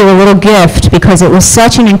to give you a little gift because it was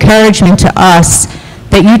such an encouragement to us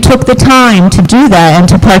that you took the time to do that and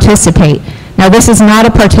to participate. Now, this is not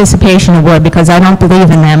a participation award because I don't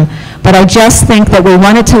believe in them, but I just think that we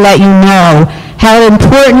wanted to let you know how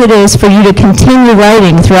important it is for you to continue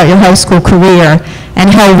writing throughout your high school career and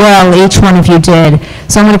how well each one of you did.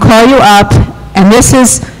 So I'm going to call you up, and this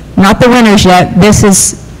is not the winners yet. This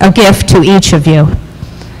is a gift to each of you.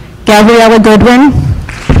 Gabriella Goodwin.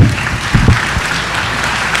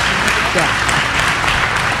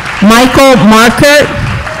 Michael Markert.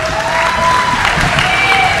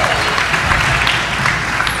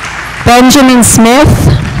 Benjamin Smith.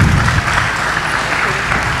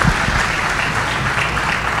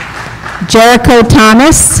 Jericho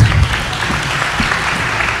Thomas.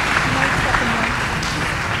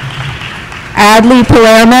 Adley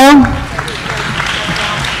Palermo.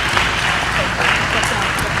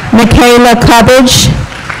 Michaela Cubbage.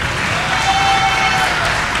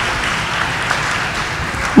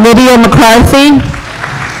 Lydia McCarthy.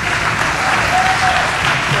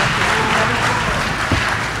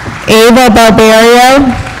 Ava Barbario.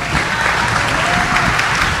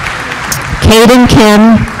 Caden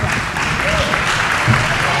Kim.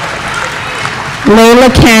 Layla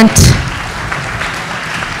Kent.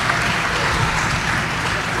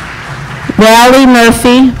 Raleigh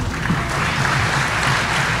Murphy.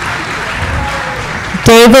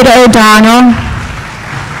 David O'Donnell.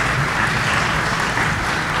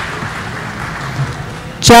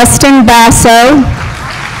 Justin Basso.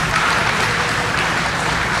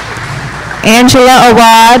 Angela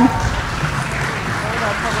Awad.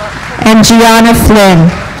 And Gianna Flynn.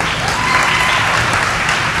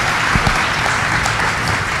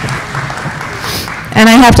 And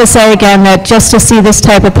I have to say again that just to see this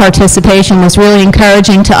type of participation was really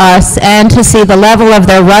encouraging to us, and to see the level of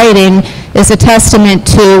their writing is a testament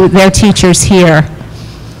to their teachers here.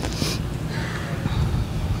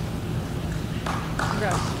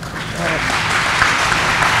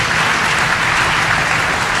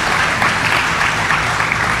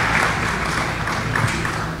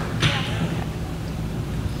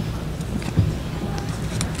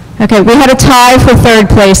 Okay, we had a tie for third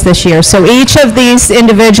place this year, so each of these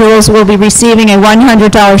individuals will be receiving a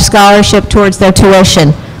 $100 scholarship towards their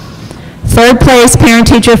tuition. Third place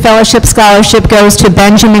Parent-Teacher Fellowship Scholarship goes to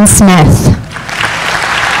Benjamin Smith.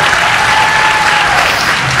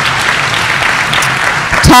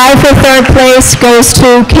 Tie for third place goes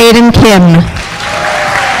to Caden Kim.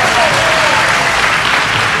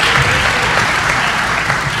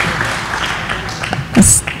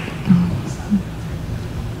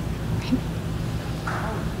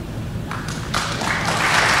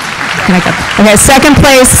 Okay, second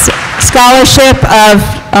place scholarship of,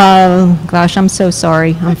 gosh, I'm so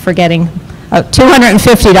sorry, I'm forgetting,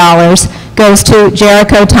 $250 goes to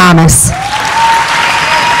Jericho Thomas.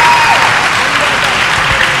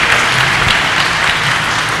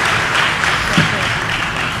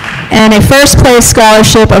 And a first place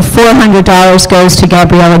scholarship of $400 goes to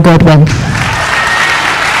Gabriella Goodwin.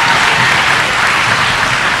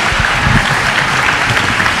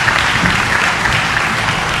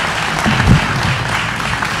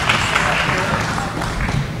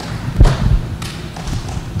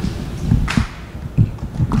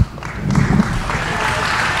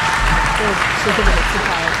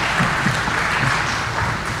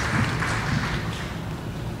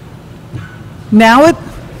 Now is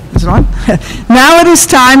it on? Now it is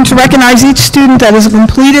time to recognize each student that has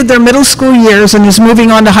completed their middle school years and is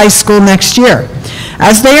moving on to high school next year.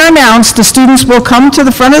 As they are announced, the students will come to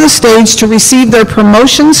the front of the stage to receive their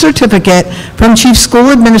promotion certificate from Chief School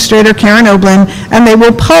Administrator Karen Oblin, and they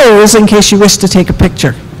will pose in case you wish to take a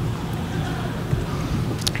picture.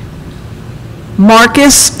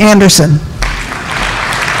 Marcus Anderson.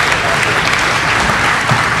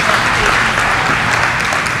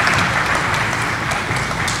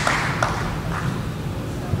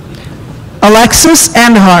 Alexis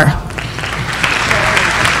Andhar.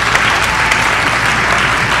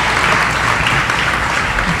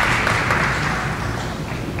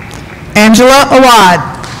 Angela Awad.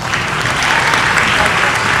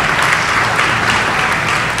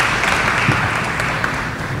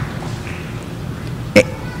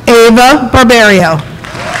 Ava Barbario.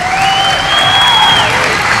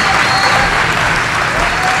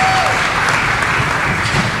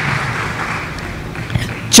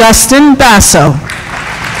 Justin Basso.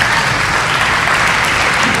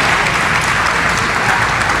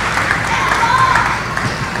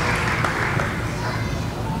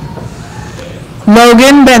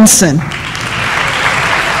 Logan Benson.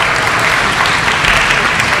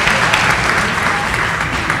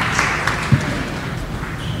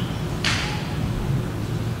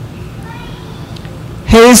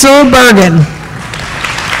 Hazel Bergen.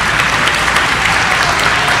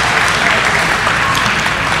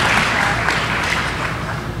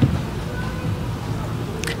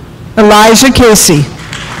 Elijah Casey.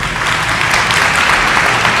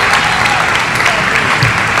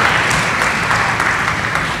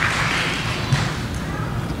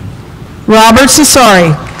 Robert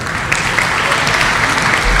Cesari.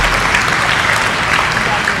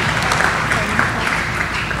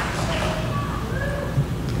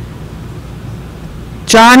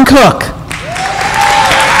 John Cook.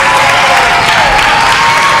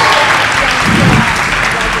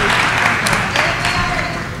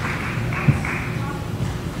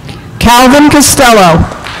 Calvin Costello.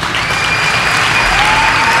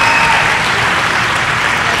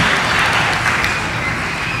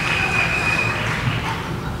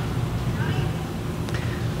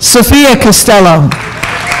 Sophia Costello.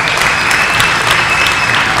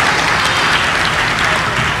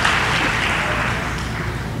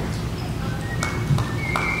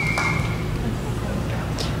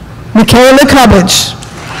 Michaela Cubbage.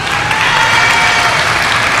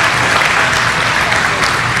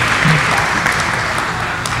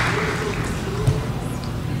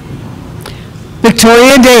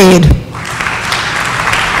 Victoria Dade.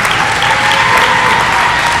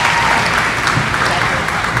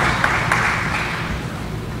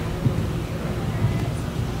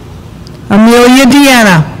 Amelia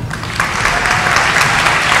Deanna.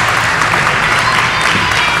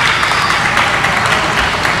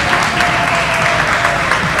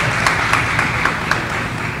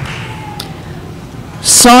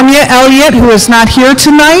 Sonia Elliott, who is not here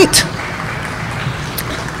tonight.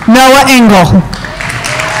 Noah Engel.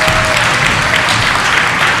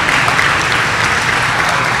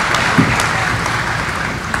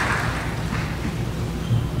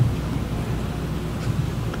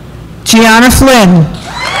 Gianna Flynn.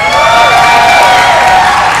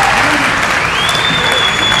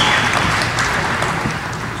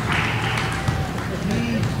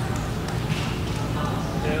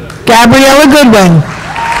 Gabriella Goodwin.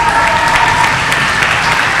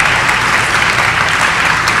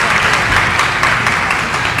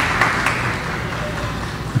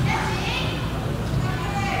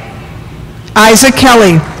 Isaac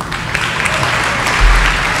Kelly.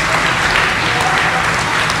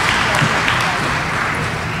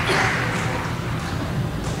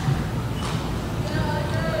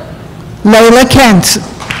 Layla Kent.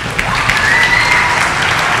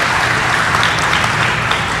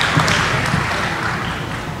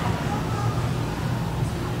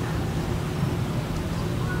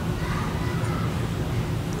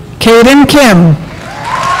 Kaden Kim.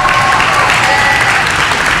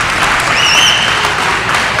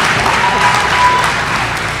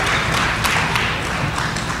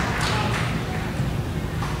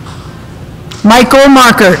 Michael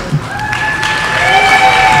Markert.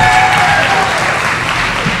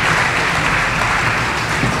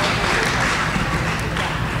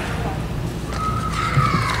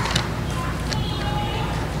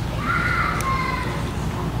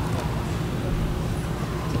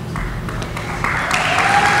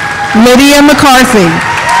 Lydia McCarthy.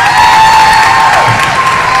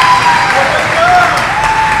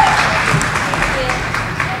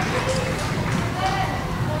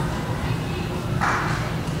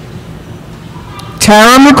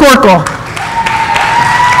 Tara McCorkle.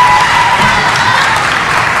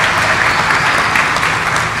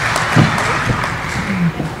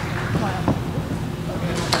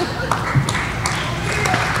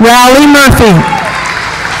 Raleigh Murphy.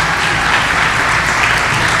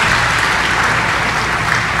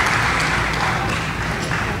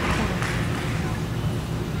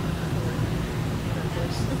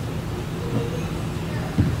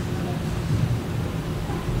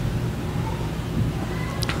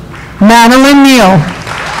 Madeline Neal.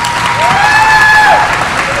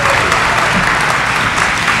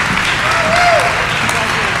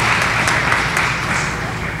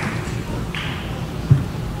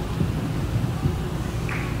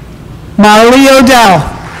 Marley Odell.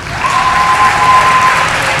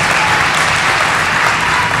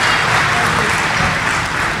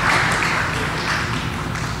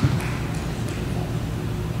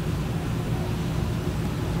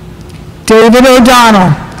 David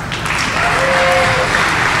O'Donnell.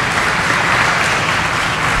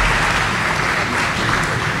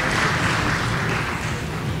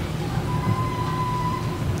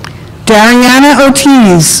 Dariana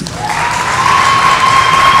Ortiz.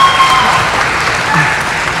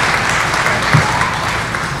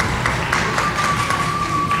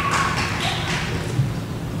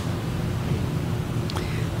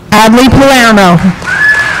 Adley Palermo.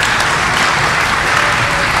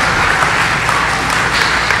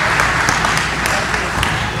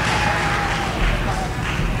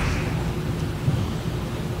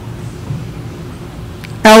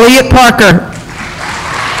 Elliot Parker.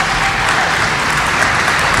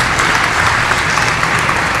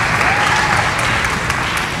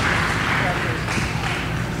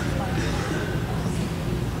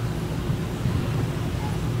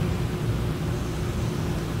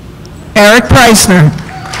 Eric Preisner.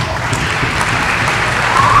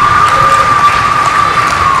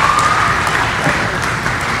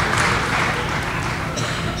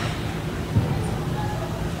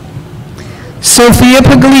 Sophia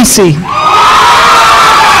Puglisi.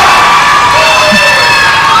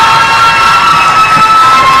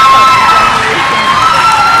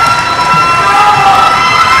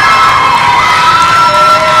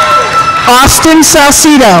 Austin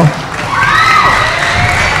Salcido.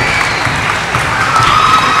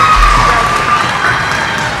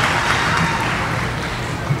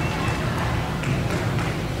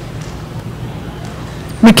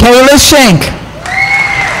 Michaela Schenk.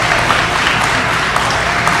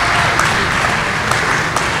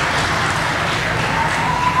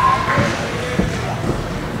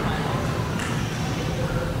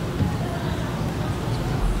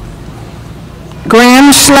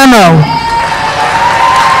 Graham Schlemmo.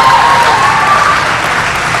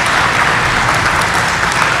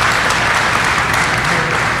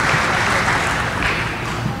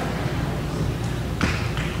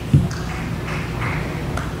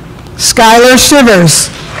 Skylar Shivers.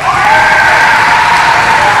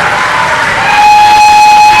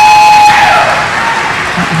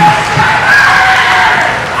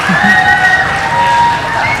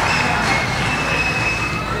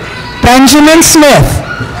 Benjamin Smith.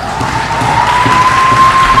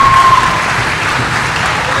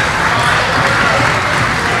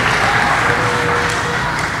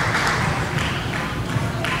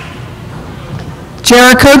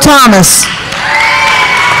 Jericho Thomas.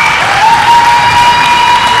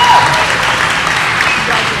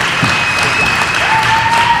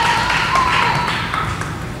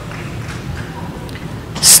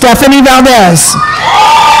 Stephanie Valdez.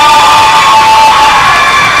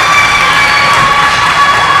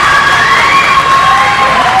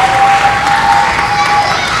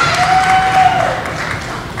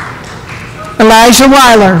 Elijah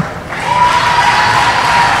Weiler.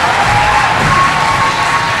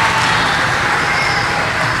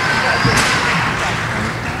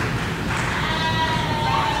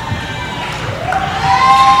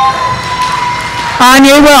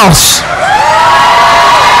 Anya Welsh.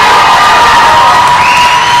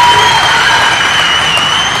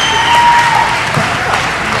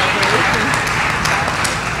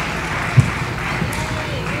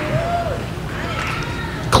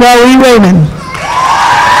 Chloe Raymond.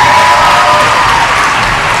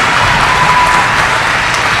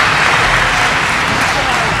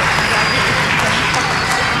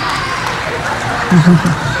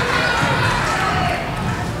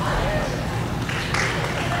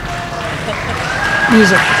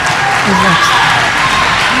 Music is next.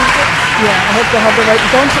 Yeah, I hope they'll have the right.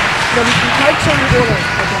 Don't the mics on the order.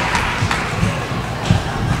 Okay.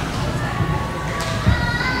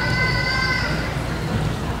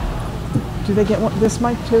 Do they get this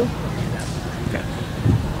mic too? Okay.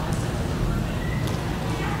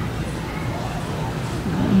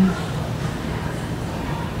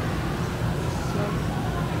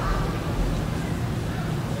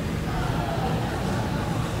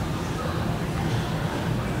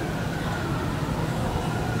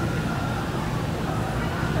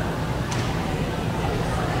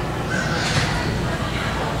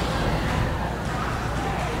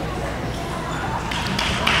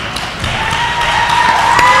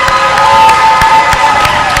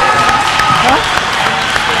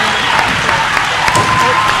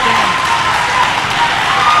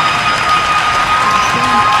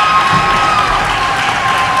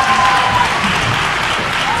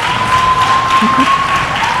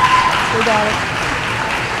 about it.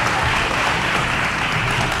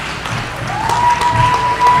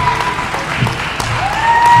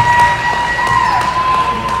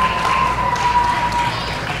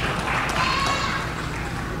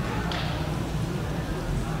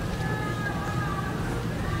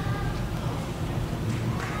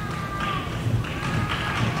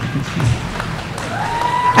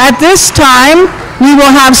 At this time, we will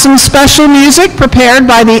have some special music prepared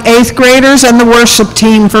by the 8th graders and the worship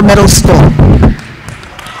team for middle school.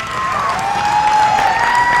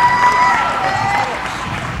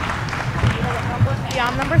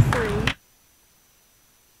 Beyond number 3.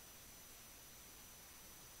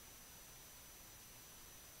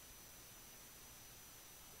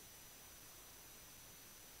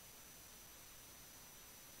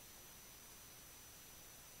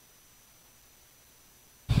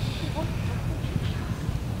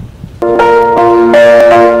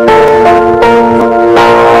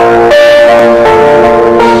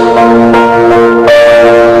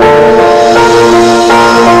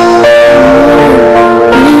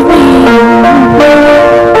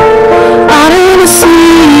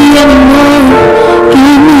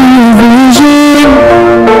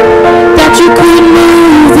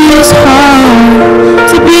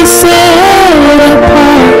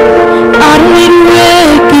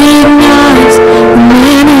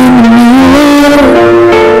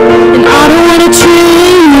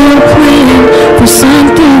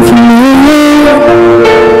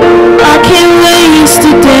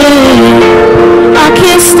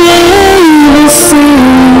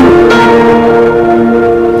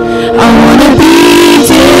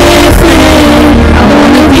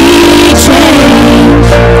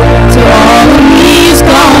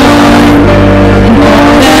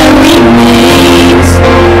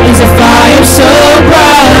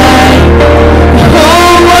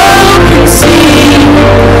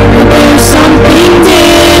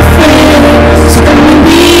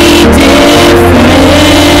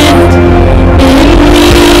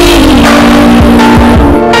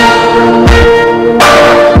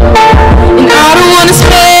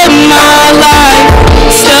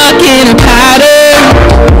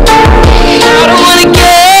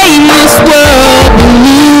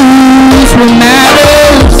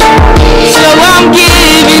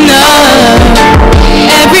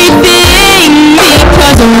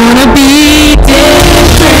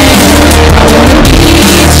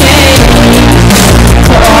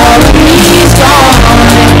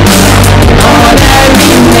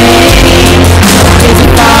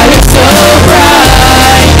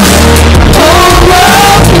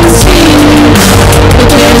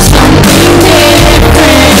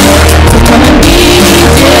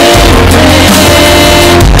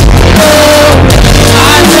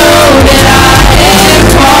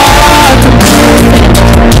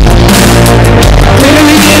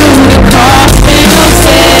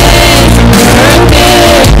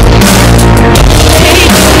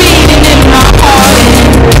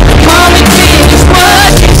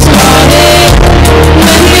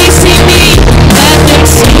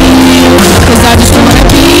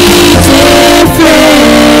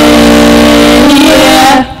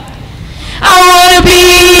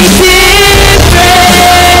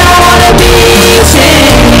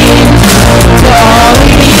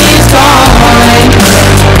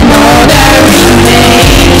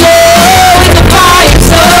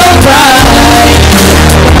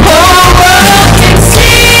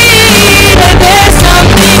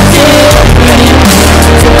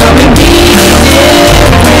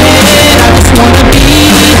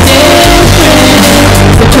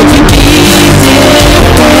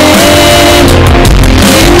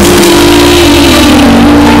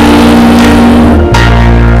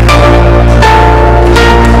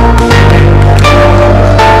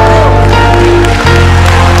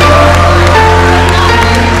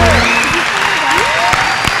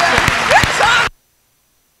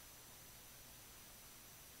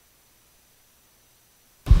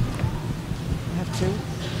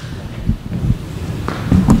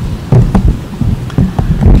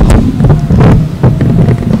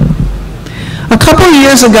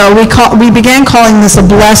 Years ago, we began calling this a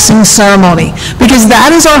blessing ceremony because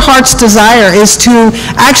that is our heart's desire, is to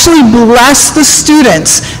actually bless the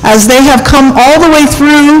students as they have come all the way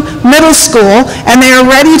through middle school and they are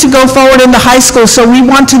ready to go forward into high school. So we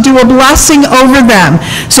want to do a blessing over them.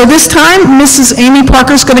 So this time, Mrs. Amy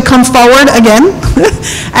Parker is going to come forward again,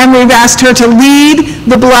 and we've asked her to lead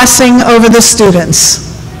the blessing over the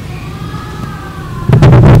students.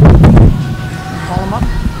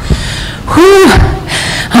 Whew.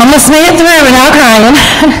 Almost made it through without crying.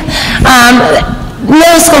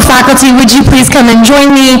 Middle school faculty, would you please come and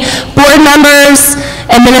join me? Board members,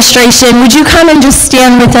 administration, would you come and just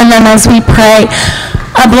stand within them as we pray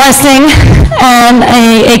a blessing and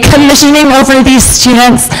a commissioning over these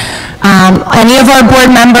students. Any of our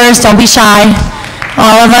board members, don't be shy.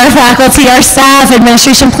 All of our faculty, our staff,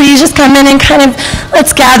 administration, please just come in and kind of,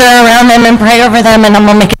 let's gather around them and pray over them, and then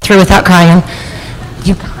we'll make it through without crying.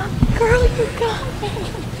 You got me, girl, you got me.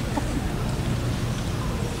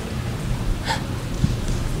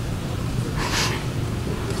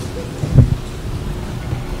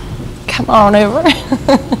 Come on over.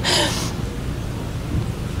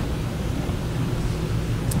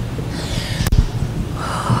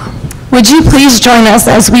 Would you please join us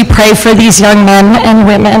as we pray for these young men and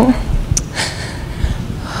women?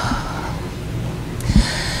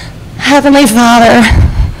 Heavenly Father,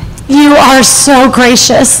 you are so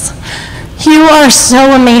gracious. You are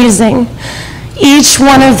so amazing. Each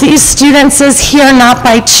one of these students is here not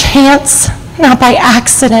by chance, not by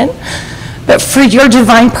accident, but for your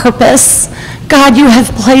divine purpose. God, you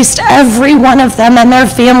have placed every one of them and their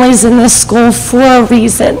families in this school for a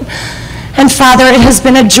reason. And Father, it has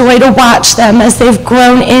been a joy to watch them as they've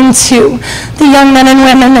grown into the young men and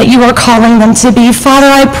women that you are calling them to be. Father,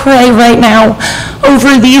 I pray right now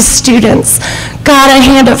over these students, God, a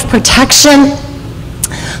hand of protection,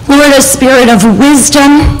 Lord, a spirit of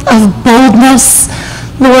wisdom, of boldness,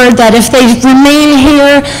 Lord, that if they remain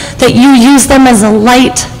here, that you use them as a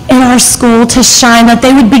light in our school to shine, that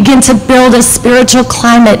they would begin to build a spiritual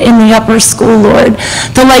climate in the upper school, Lord,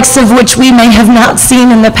 the likes of which we may have not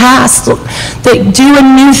seen in the past, that do a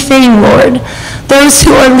new thing, Lord. Those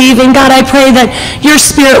who are leaving, God, I pray that your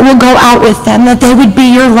spirit will go out with them, that they would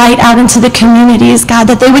be your light out into the communities,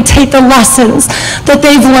 God, that they would take the lessons that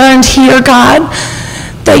they've learned here, God,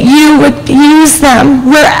 that you would use them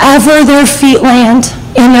wherever their feet land,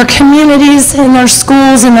 in their communities, in their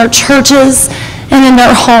schools, in their churches, and in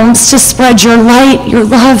their homes, to spread your light, your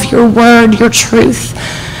love, your word, your truth.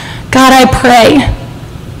 God, I pray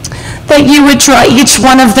that you would draw each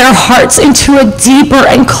one of their hearts into a deeper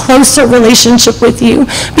and closer relationship with you,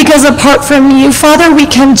 because apart from you, Father, we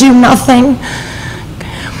can do nothing.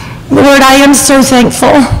 Lord, I am so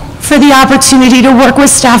thankful for the opportunity to work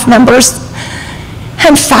with staff members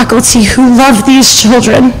and faculty who love these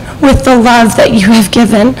children with the love that you have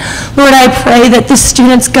given. Lord, I pray that the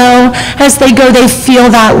students go, as they go, they feel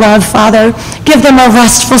that love, Father. Give them a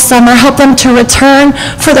restful summer. Help them to return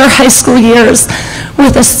for their high school years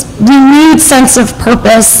with a renewed sense of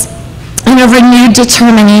purpose and a renewed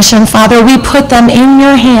determination, Father. We put them in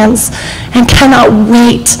your hands and cannot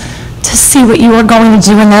wait to see what you are going to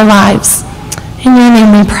do in their lives. In your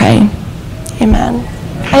name we pray. Amen.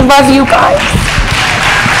 I love you guys.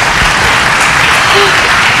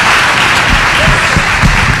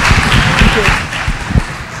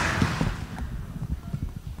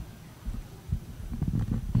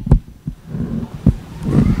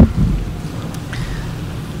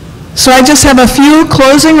 So I just have a few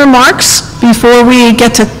closing remarks before we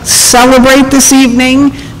get to celebrate this evening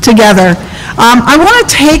together. I want to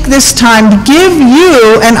take this time to give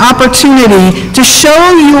you an opportunity to show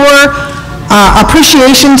your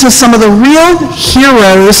appreciation to some of the real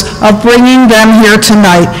heroes of bringing them here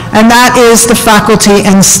tonight, and that is the faculty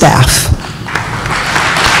and staff.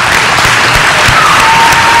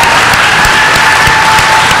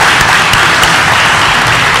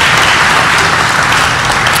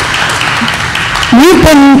 We've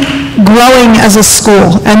been growing as a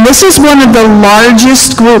school, and this is one of the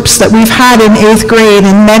largest groups that we've had in 8th grade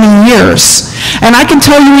in many years. And I can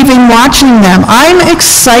tell you, even watching them, I'm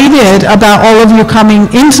excited about all of you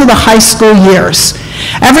coming into the high school years.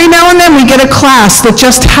 Every now and then we get a class that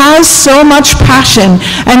just has so much passion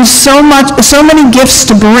and so many gifts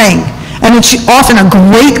to bring. And it's often a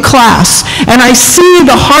great class. And I see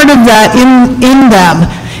the heart of that in them.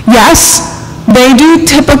 Yes, they do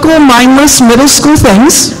typical mindless middle school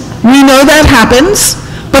things. We know that happens,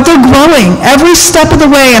 but they're growing every step of the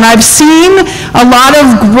way, and I've seen a lot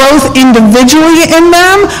of growth individually in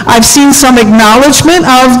them. I've seen some acknowledgement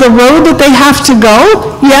of the road that they have to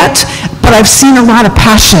go yet, but I've seen a lot of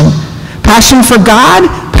passion. Passion for God,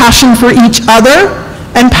 passion for each other,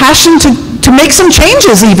 and passion to make some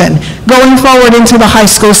changes even going forward into the high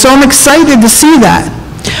school. So I'm excited to see that.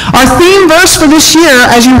 Our theme verse for this year,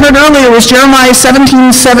 as you heard earlier, was Jeremiah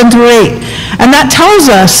 17:7-8. And that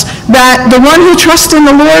tells us that the one who trusts in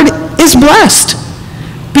the Lord is blessed.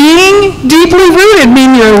 Being deeply rooted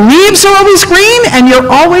means your leaves are always green and you're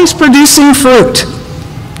always producing fruit.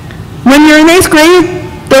 When you're in 8th grade,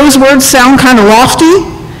 those words sound kind of lofty.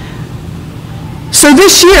 So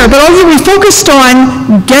this year, but also we focused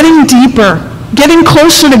on getting deeper getting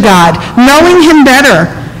closer to God, knowing Him better,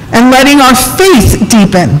 and letting our faith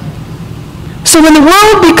deepen. So when the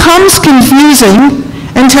world becomes confusing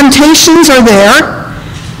and temptations are there,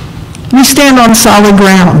 we stand on solid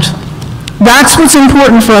ground. That's what's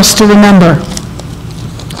important for us to remember.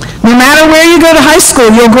 No matter where you go to high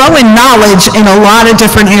school, you'll grow in knowledge in a lot of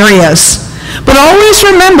different areas. But always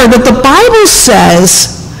remember that the Bible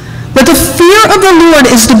says that the fear of the Lord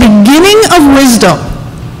is the beginning of wisdom.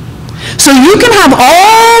 So you can have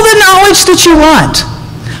all the knowledge that you want,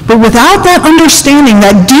 but without that understanding,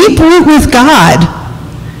 that deep root with God,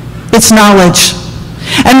 it's knowledge.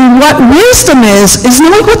 And what wisdom is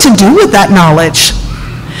knowing what to do with that knowledge.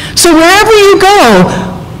 So wherever you go,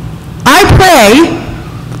 I pray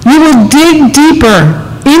you will dig deeper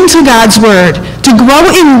into God's Word to grow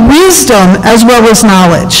in wisdom as well as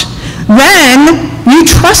knowledge. Then you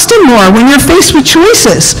trust Him more when you're faced with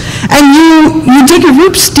choices, and you dig your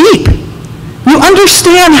roots deep. You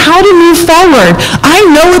understand how to move forward. I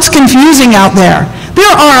know it's confusing out there. There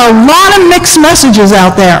are a lot of mixed messages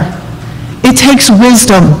out there. It takes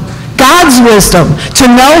wisdom, God's wisdom, to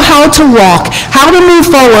know how to walk, how to move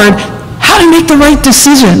forward, how to make the right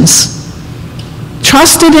decisions.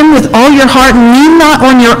 Trust in Him with all your heart and lean not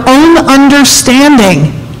on your own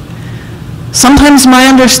understanding. Sometimes my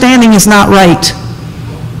understanding is not right,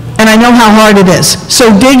 and I know how hard it is. So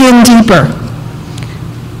dig in deeper.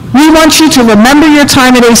 We want you to remember your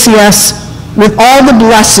time at ACS with all the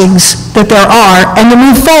blessings that there are and to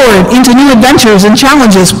move forward into new adventures and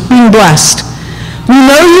challenges being blessed. We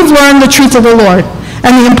know you've learned the truth of the Lord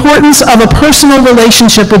and the importance of a personal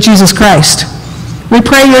relationship with Jesus Christ. We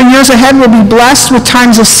pray your years ahead will be blessed with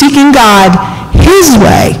times of seeking God, His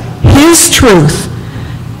way, His truth,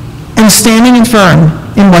 and standing firm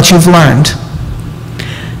in what you've learned.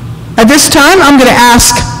 At this time, I'm going to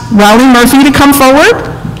ask Rowley Murphy to come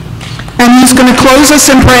forward, and he's going to close us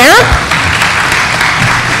in prayer.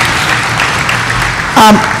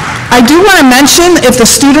 I do want to mention, if the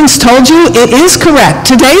students told you, it is correct.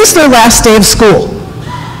 Today is their last day of school.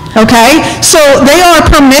 Okay? So they are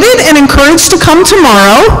permitted and encouraged to come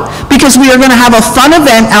tomorrow because we are going to have a fun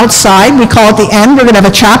event outside. We call it the end. We're going to have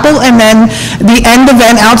a chapel and then the end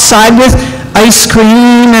event outside with ice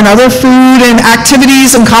cream and other food and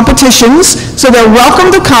activities and competitions. So they're welcome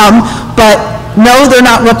to come, but no, they're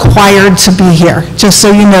not required to be here, just so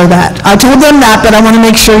you know that. I told them that, but I want to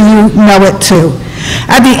make sure you know it too.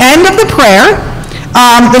 At the end of the prayer,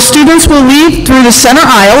 the students will leave through the center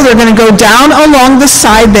aisle. They're going to go down along the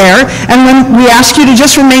side there, and then we ask you to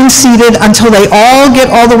just remain seated until they all get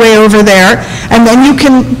all the way over there, and then you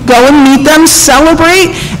can go and meet them,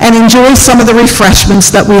 celebrate, and enjoy some of the refreshments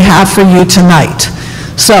that we have for you tonight.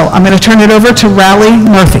 So I'm going to turn it over to Rowley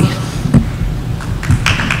Murphy.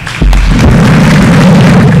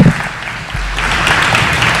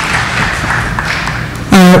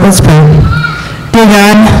 Let's pray. Dear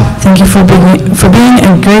God, thank you for being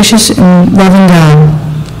a gracious and loving God.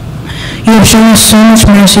 You have shown us so much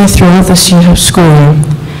mercy throughout this school year.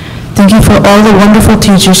 Thank you for all the wonderful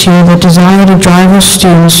teachers here that desire to drive our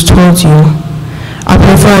students towards you. I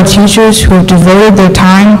pray for our teachers who have devoted their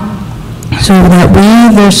time so that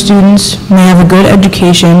we, their students, may have a good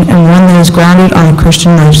education and one that is grounded on a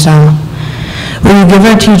Christian lifestyle. Will you give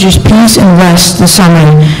our teachers peace and rest this summer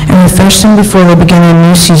and refresh them before they begin a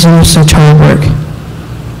new season of such hard work?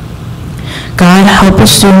 God, help us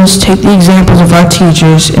students take the examples of our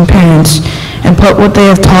teachers and parents and put what they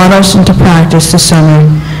have taught us into practice this summer.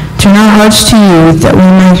 Turn our hearts to you that we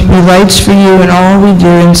may be lights for you in all we do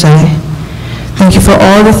and say. Thank you for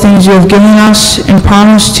all the things you have given us and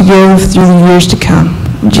promised to give through the years to come.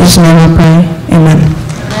 In Jesus' name I pray. Amen.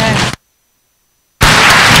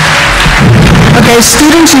 Okay,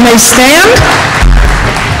 students, you may stand.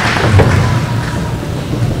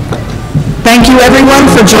 Thank you, everyone,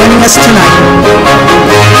 for joining us tonight.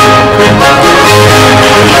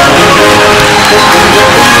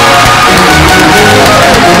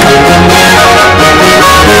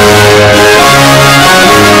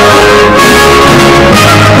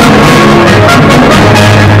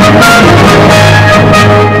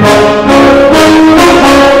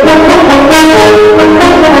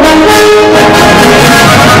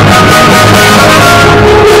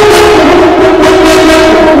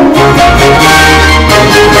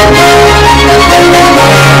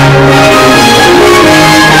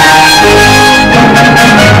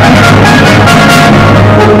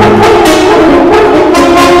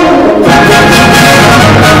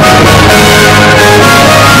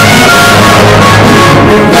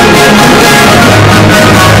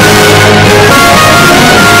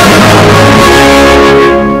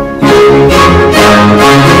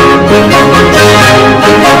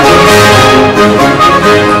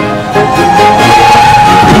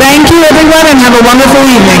 a wonderful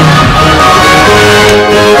evening.